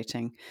into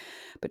dating,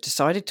 but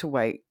decided to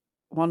wait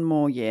 1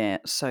 more year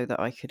so that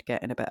I could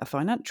get in a better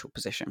financial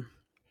position.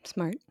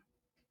 Smart.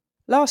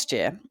 Last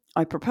year,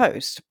 I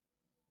proposed.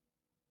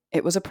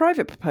 It was a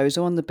private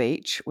proposal on the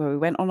beach where we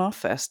went on our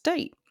first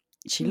date.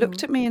 She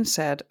looked at me and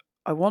said,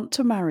 "I want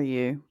to marry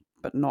you,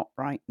 but not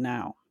right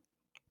now."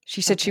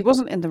 She said she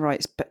wasn't in the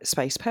right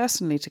space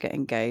personally to get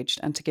engaged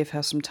and to give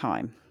her some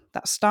time.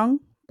 That stung,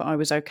 but I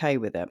was okay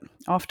with it.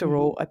 After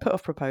all, I put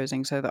off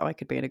proposing so that I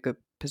could be in a good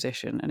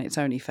position, and it's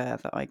only fair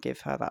that I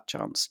give her that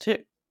chance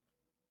too.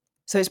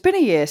 So it's been a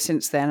year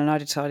since then, and I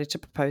decided to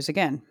propose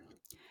again.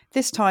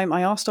 This time,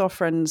 I asked our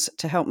friends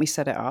to help me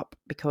set it up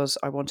because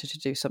I wanted to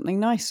do something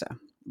nicer.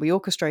 We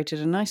orchestrated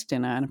a nice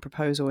dinner and a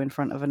proposal in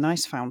front of a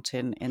nice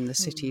fountain in the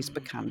city's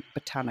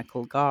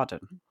botanical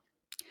garden.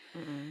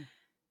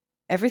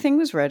 Everything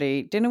was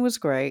ready, dinner was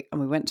great, and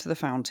we went to the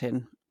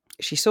fountain.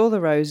 She saw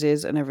the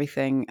roses and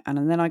everything,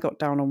 and then I got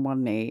down on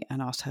one knee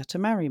and asked her to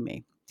marry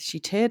me. She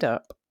teared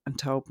up and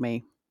told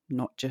me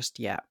not just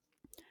yet.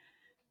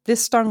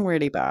 This stung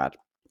really bad.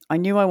 I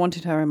knew I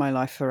wanted her in my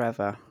life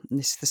forever, and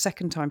this is the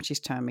second time she's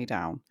turned me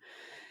down.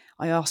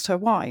 I asked her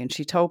why, and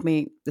she told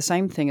me the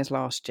same thing as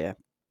last year.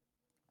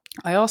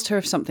 I asked her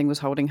if something was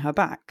holding her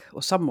back,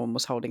 or someone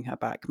was holding her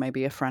back,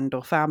 maybe a friend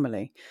or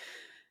family.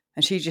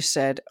 And she just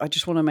said, I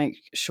just want to make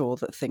sure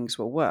that things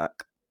will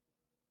work.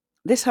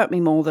 This hurt me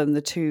more than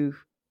the 2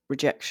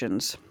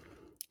 rejections.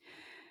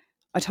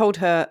 I told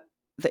her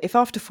that if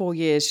after 4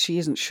 years she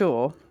isn't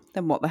sure,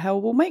 then what the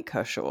hell will make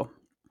her sure?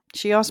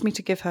 She asked me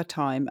to give her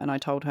time, and I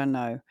told her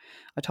no.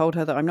 I told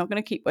her that I'm not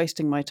going to keep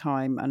wasting my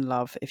time and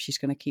love if she's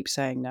going to keep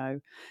saying no,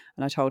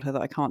 and I told her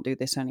that I can't do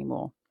this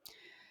anymore.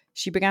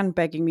 She began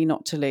begging me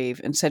not to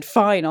leave and said,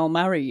 fine, I'll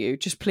marry you,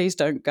 just please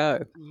don't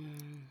go.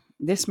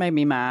 This made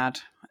me mad,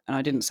 and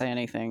I didn't say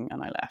anything,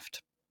 and I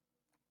left.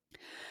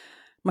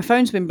 My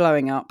phone's been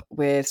blowing up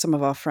with some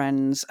of our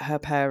friends, her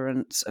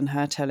parents, and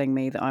her telling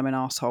me that I'm an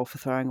asshole for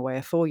throwing away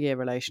a 4-year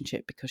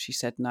relationship because she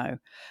said no,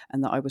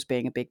 and that I was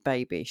being a big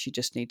baby. She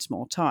just needs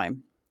more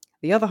time.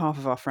 The other half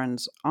of our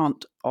friends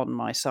aren't on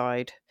my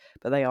side,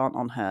 but they aren't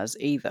on hers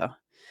either.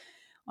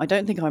 I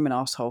don't think I'm an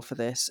asshole for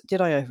this.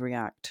 Did I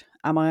overreact?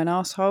 Am I an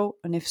asshole?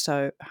 And if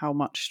so, how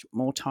much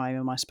more time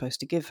am I supposed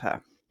to give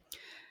her?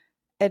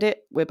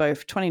 Edit, we're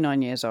both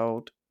 29 years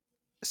old.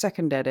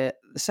 Second edit,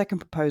 the second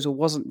proposal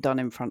wasn't done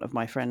in front of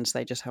my friends.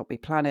 They just helped me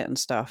plan it and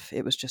stuff.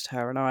 It was just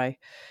her and I.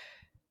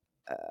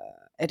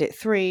 Edit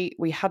 3,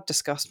 we had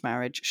discussed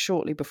marriage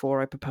shortly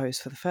before I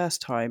proposed for the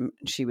first time.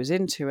 She was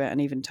into it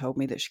and even told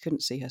me that she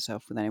couldn't see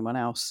herself with anyone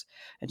else.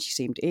 And she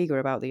seemed eager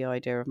about the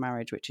idea of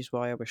marriage, which is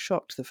why I was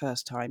shocked the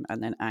first time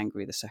and then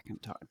angry the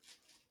second time.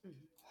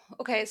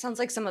 Okay, it sounds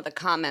like some of the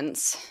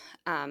comments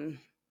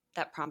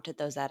that prompted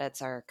those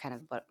edits are kind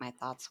of what my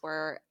thoughts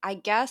were. I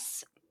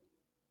guess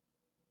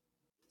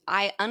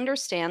I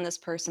understand this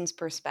person's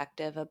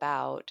perspective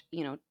about,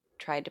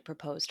 tried to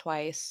propose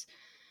twice.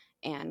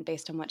 And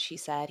based on what she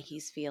said,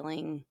 he's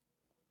feeling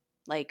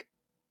like,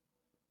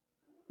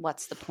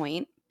 what's the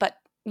point? But,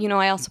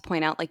 I also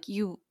point out, like,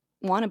 you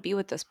want to be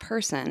with this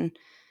person.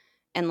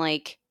 And,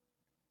 like,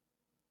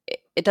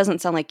 it doesn't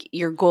sound like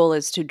your goal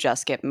is to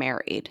just get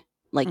married.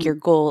 Like, your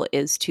goal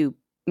is to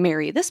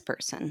marry this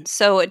person.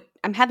 So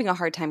I'm having a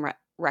hard time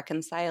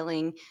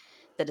reconciling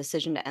the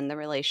decision to end the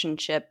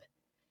relationship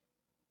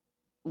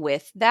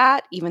with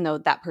that, even though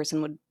that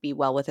person would be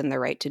well within their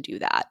right to do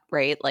that,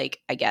 right?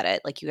 Like, I get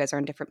it. Like, you guys are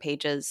on different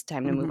pages.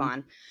 Time to move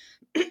on.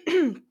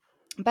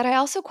 But I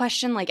also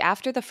question, like,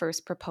 after the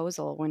first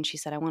proposal, when she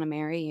said, I want to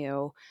marry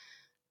you,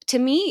 to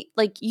me,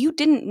 like, you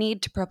didn't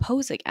need to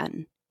propose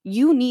again.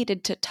 You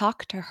needed to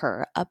talk to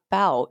her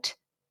about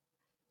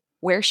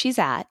where she's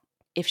at,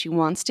 if she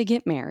wants to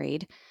get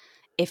married,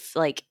 if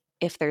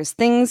there's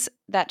things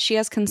that she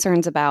has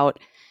concerns about,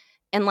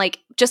 and, like,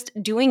 just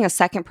doing a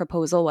second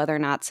proposal, whether or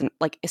not it's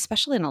like,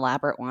 especially an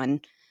elaborate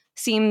one,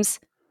 seems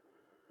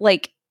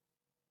like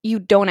you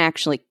don't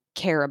actually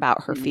care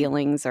about her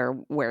feelings or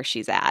where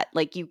she's at.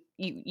 Like, you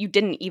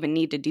didn't even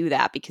need to do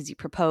that because you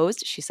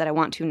proposed. She said, I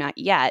want to, not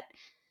yet.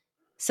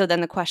 So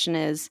then the question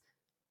is,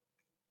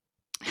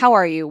 how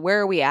are you?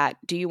 Where are we at?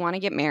 Do you want to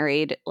get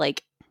married?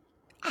 Like,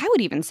 I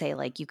would even say,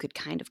 like, you could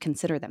kind of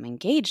consider them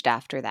engaged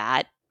after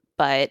that,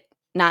 but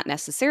not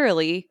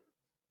necessarily,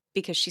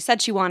 because she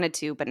said she wanted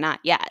to, but not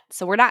yet.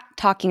 So we're not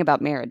talking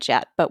about marriage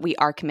yet, but we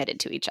are committed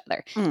to each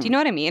other. Do you know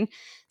what I mean?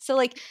 So,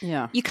 like,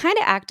 you kind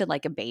of acted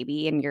like a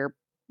baby, and you're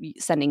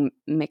sending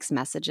mixed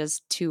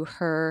messages to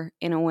her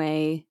in a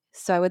way.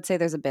 So I would say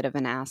there's a bit of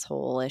an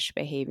asshole-ish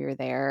behavior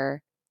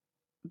there.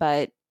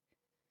 But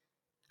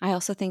I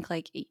also think,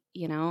 like,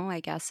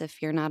 I guess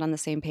if you're not on the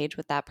same page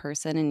with that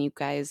person and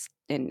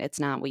it's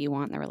not what you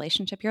want in the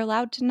relationship, you're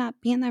allowed to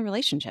not be in that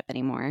relationship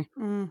anymore.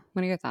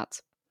 What are your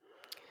thoughts?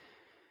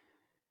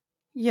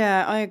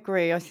 Yeah, I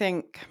agree. I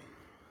think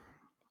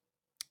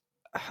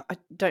I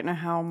don't know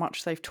how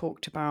much they've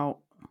talked about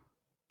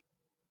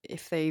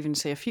if they even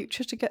see a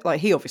future together. Like,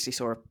 he obviously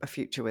saw a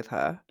future with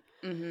her.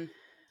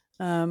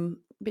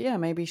 But yeah,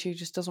 maybe she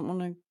just doesn't want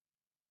to.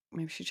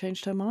 Maybe she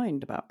changed her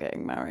mind about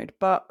getting married.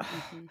 But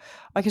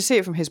I can see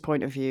it from his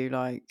point of view.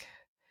 Like,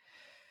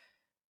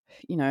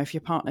 if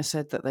your partner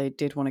said that they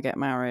did want to get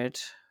married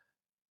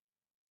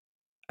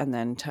and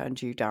then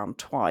turned you down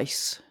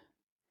twice,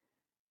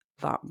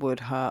 that would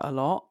hurt a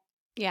lot.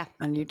 Yeah.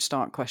 And you'd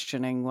start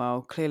questioning,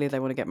 well, clearly they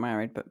want to get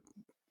married, but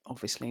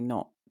obviously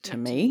not to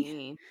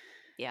me.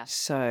 Yeah.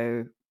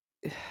 So,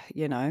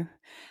 you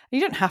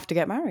don't have to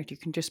get married. You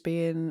can just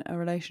be in a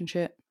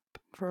relationship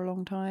for a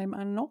long time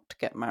and not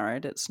get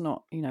married. It's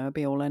not, a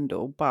be all end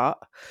all, but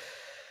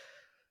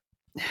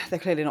they're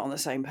clearly not on the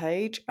same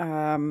page.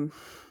 I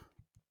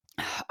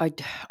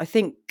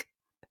think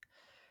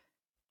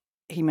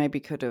he maybe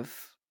could have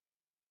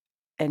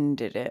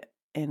ended it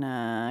in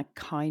a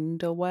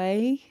kinder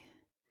way.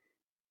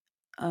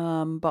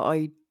 But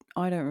I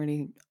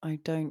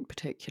don't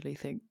particularly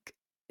think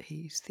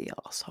he's the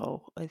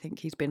asshole. I think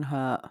he's been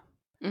hurt.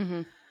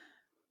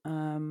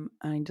 And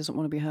he doesn't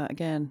want to be hurt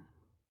again.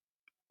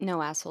 No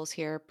assholes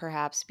here,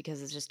 perhaps,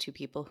 because it's just two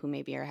people who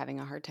maybe are having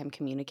a hard time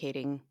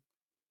communicating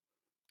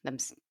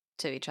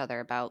to each other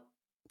about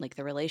like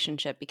the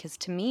relationship, because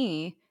to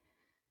me,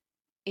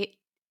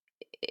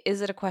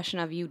 is it a question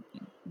of you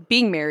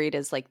being married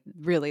is like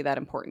really that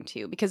important to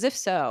you? Because if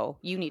so,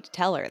 you need to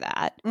tell her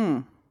that.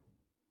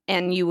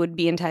 And you would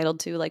be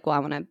entitled to like, well, I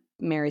want to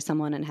marry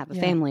someone and have a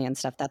family and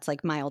stuff. That's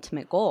like my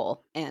ultimate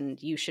goal.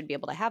 And you should be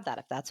able to have that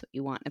if that's what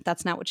you want. If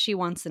that's not what she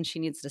wants, then she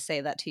needs to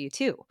say that to you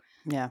too.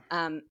 Yeah.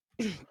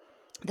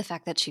 The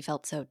fact that she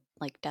felt so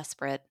like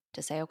desperate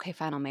to say, okay,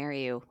 fine, I'll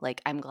marry you.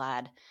 Like, I'm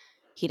glad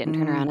he didn't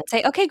turn around and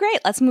say, okay, great,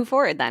 let's move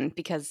forward then.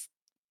 Because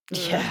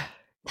that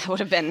would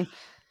have been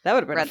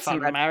a fun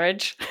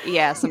marriage.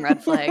 Yeah, some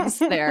red flags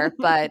there.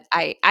 But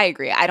I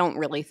agree. I don't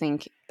really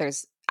think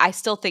I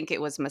still think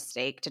it was a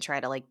mistake to try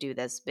to like do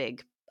this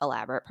big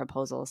elaborate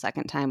proposal a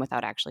second time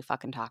without actually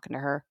fucking talking to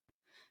her,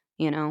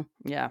 you know?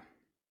 Yeah.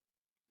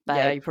 But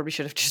yeah, you probably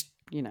should have just,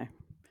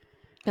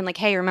 been like,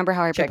 hey, remember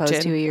how I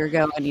proposed to you a year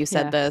ago and you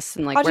said this?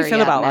 And like, how do you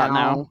feel about now? that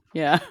now?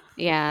 Yeah.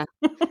 Yeah.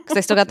 Because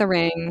I still got the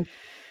ring.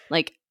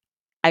 Like,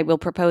 I will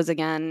propose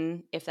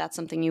again if that's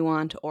something you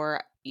want,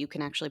 or you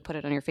can actually put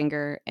it on your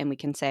finger and we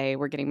can say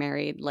we're getting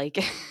married.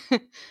 Like,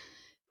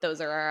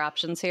 those are our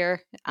options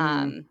here.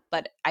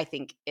 But I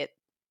think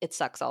it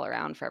sucks all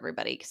around for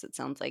everybody because it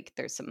sounds like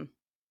there's some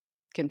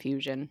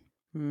confusion.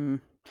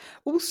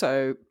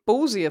 Also,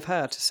 ballsy of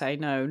her to say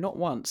no, not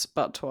once,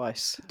 but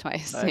twice.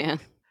 Yeah.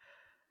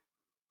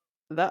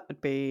 That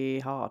would be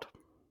hard,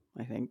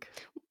 I think.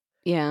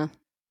 Yeah.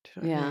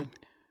 Yeah.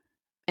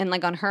 And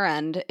like on her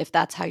end, if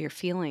that's how you're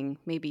feeling,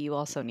 maybe you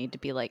also need to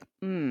be like,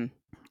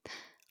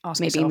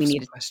 ask maybe we need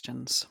to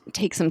questions.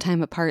 Take some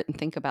time apart and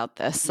think about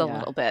this a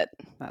little bit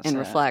and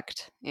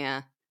reflect.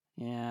 Yeah.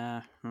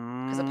 Yeah.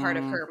 Because a part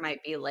of her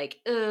might be like,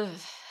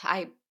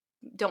 I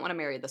don't want to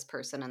marry this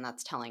person and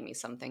that's telling me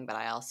something, but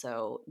I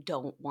also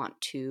don't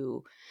want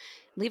to.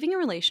 Leaving a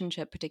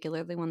relationship,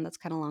 particularly one that's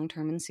kind of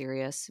long-term and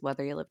serious,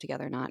 whether you live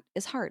together or not,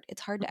 is hard. It's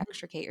hard to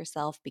extricate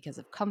yourself because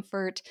of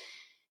comfort,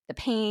 the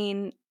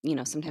pain,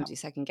 sometimes you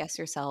second guess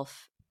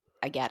yourself.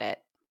 I get it.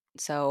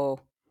 So,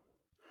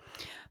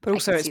 but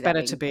also it's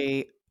better to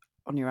be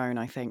on your own,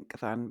 I think,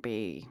 than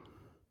be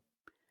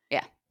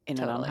in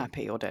an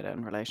unhappy or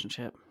dead-end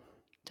relationship.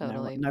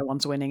 Totally. No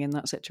one's winning in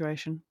that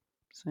situation.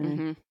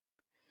 So.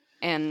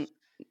 And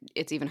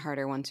it's even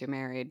harder once you're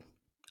married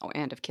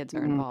and if kids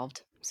are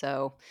involved.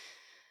 So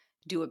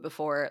do it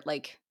before,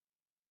 like,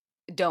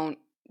 don't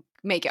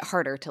make it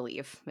harder to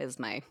leave is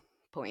my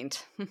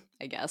point,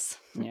 I guess.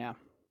 Yeah.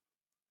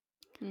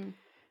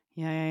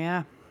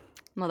 Yeah.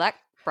 Well, that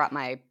brought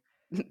my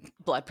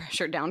blood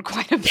pressure down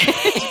quite a bit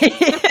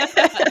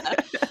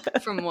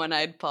from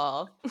one-eyed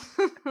Paul.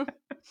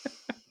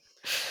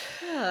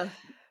 Yeah.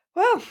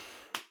 Well,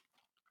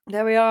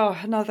 there we are.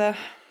 Another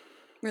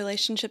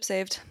relationship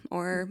saved,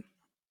 or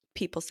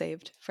people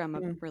saved from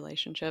a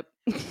relationship.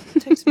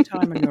 Take some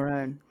time on your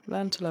own.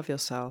 Learn to love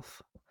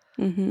yourself.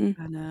 And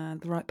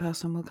the right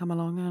person will come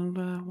along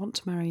and want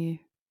to marry you.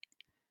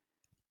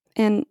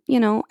 And,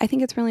 I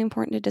think it's really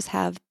important to just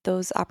have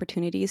those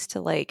opportunities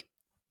to like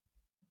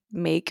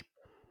make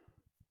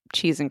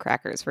cheese and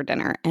crackers for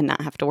dinner and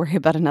not have to worry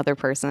about another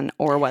person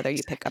or whether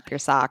you pick up your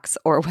socks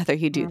or whether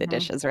you do the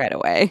dishes right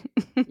away.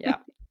 Yeah.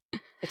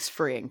 It's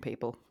freeing,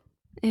 people.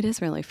 It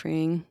is really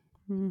freeing.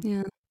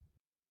 Yeah.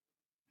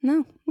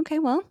 No. Okay,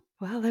 well,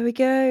 there we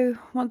go.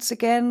 Once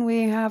again,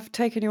 we have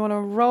taken you on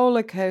a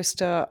roller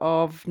coaster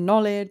of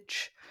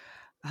knowledge,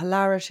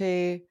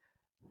 hilarity,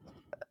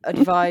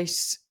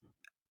 advice,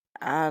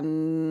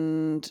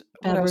 and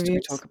bad what else reviews.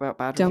 do we talk about?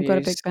 Bad Don't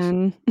reviews. Go to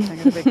Big Ben. Don't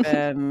go to Big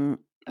Ben.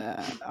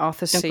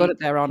 Arthur's Seat.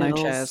 There are no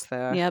chairs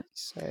there. Yep.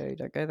 So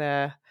don't go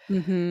there.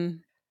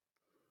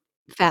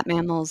 Fat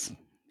mammals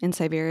in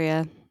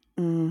Siberia.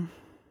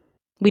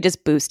 We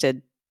just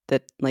boosted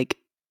the like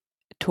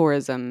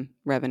tourism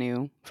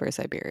revenue for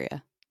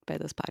Siberia by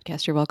this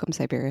podcast. You're welcome,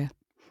 Siberia.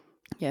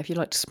 Yeah, if you'd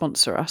like to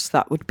sponsor us,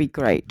 that would be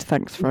great.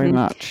 Thanks very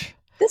much.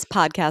 This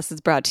podcast is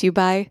brought to you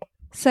by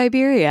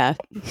Siberia.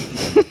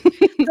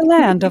 The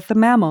land of the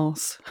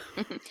mammals.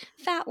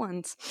 Fat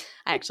ones.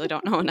 I actually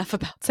don't know enough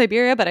about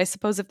Siberia, but I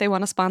suppose if they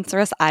want to sponsor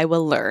us, I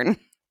will learn.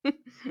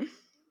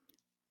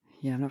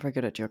 Yeah, I'm not very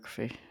good at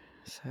geography,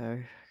 so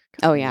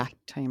can't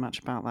tell you much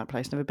about that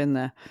place. Never been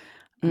there.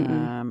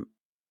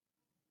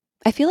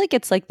 I feel like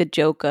it's like the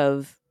joke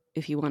of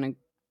if you want to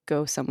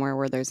go somewhere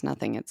where there's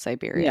nothing, it's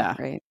Siberia,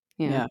 right?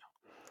 Yeah.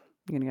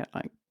 You're gonna get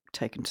like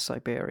taken to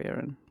Siberia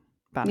and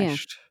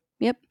banished.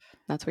 Yep.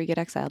 That's where you get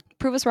exiled.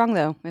 Prove us wrong,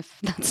 though, if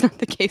that's not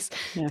the case.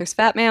 There's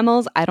fat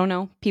mammals. I don't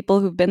know. People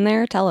who've been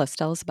there, tell us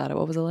about it.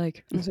 What was it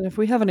like? So if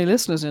we have any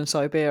listeners in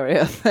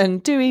Siberia, then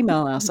do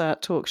email us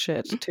at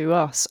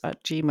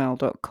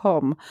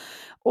talkshittous@gmail.com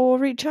or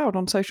reach out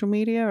on social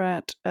media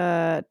at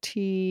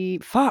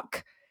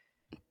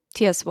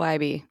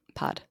TSYB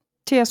pod.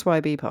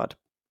 TSYB pod.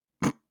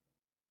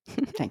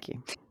 Thank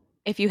you.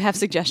 If you have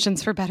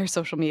suggestions for better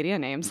social media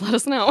names, let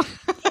us know.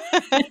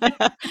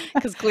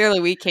 Because clearly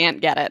we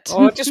can't get it.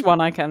 Or just one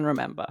I can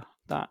remember.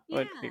 That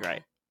would be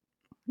great.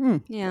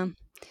 Yeah.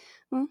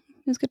 Well,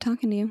 it was good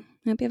talking to you.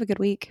 I hope you have a good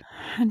week.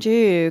 And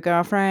you,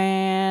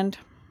 girlfriend.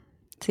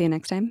 See you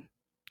next time.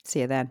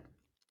 See you then.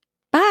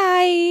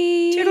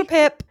 Bye. Toodle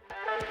pip.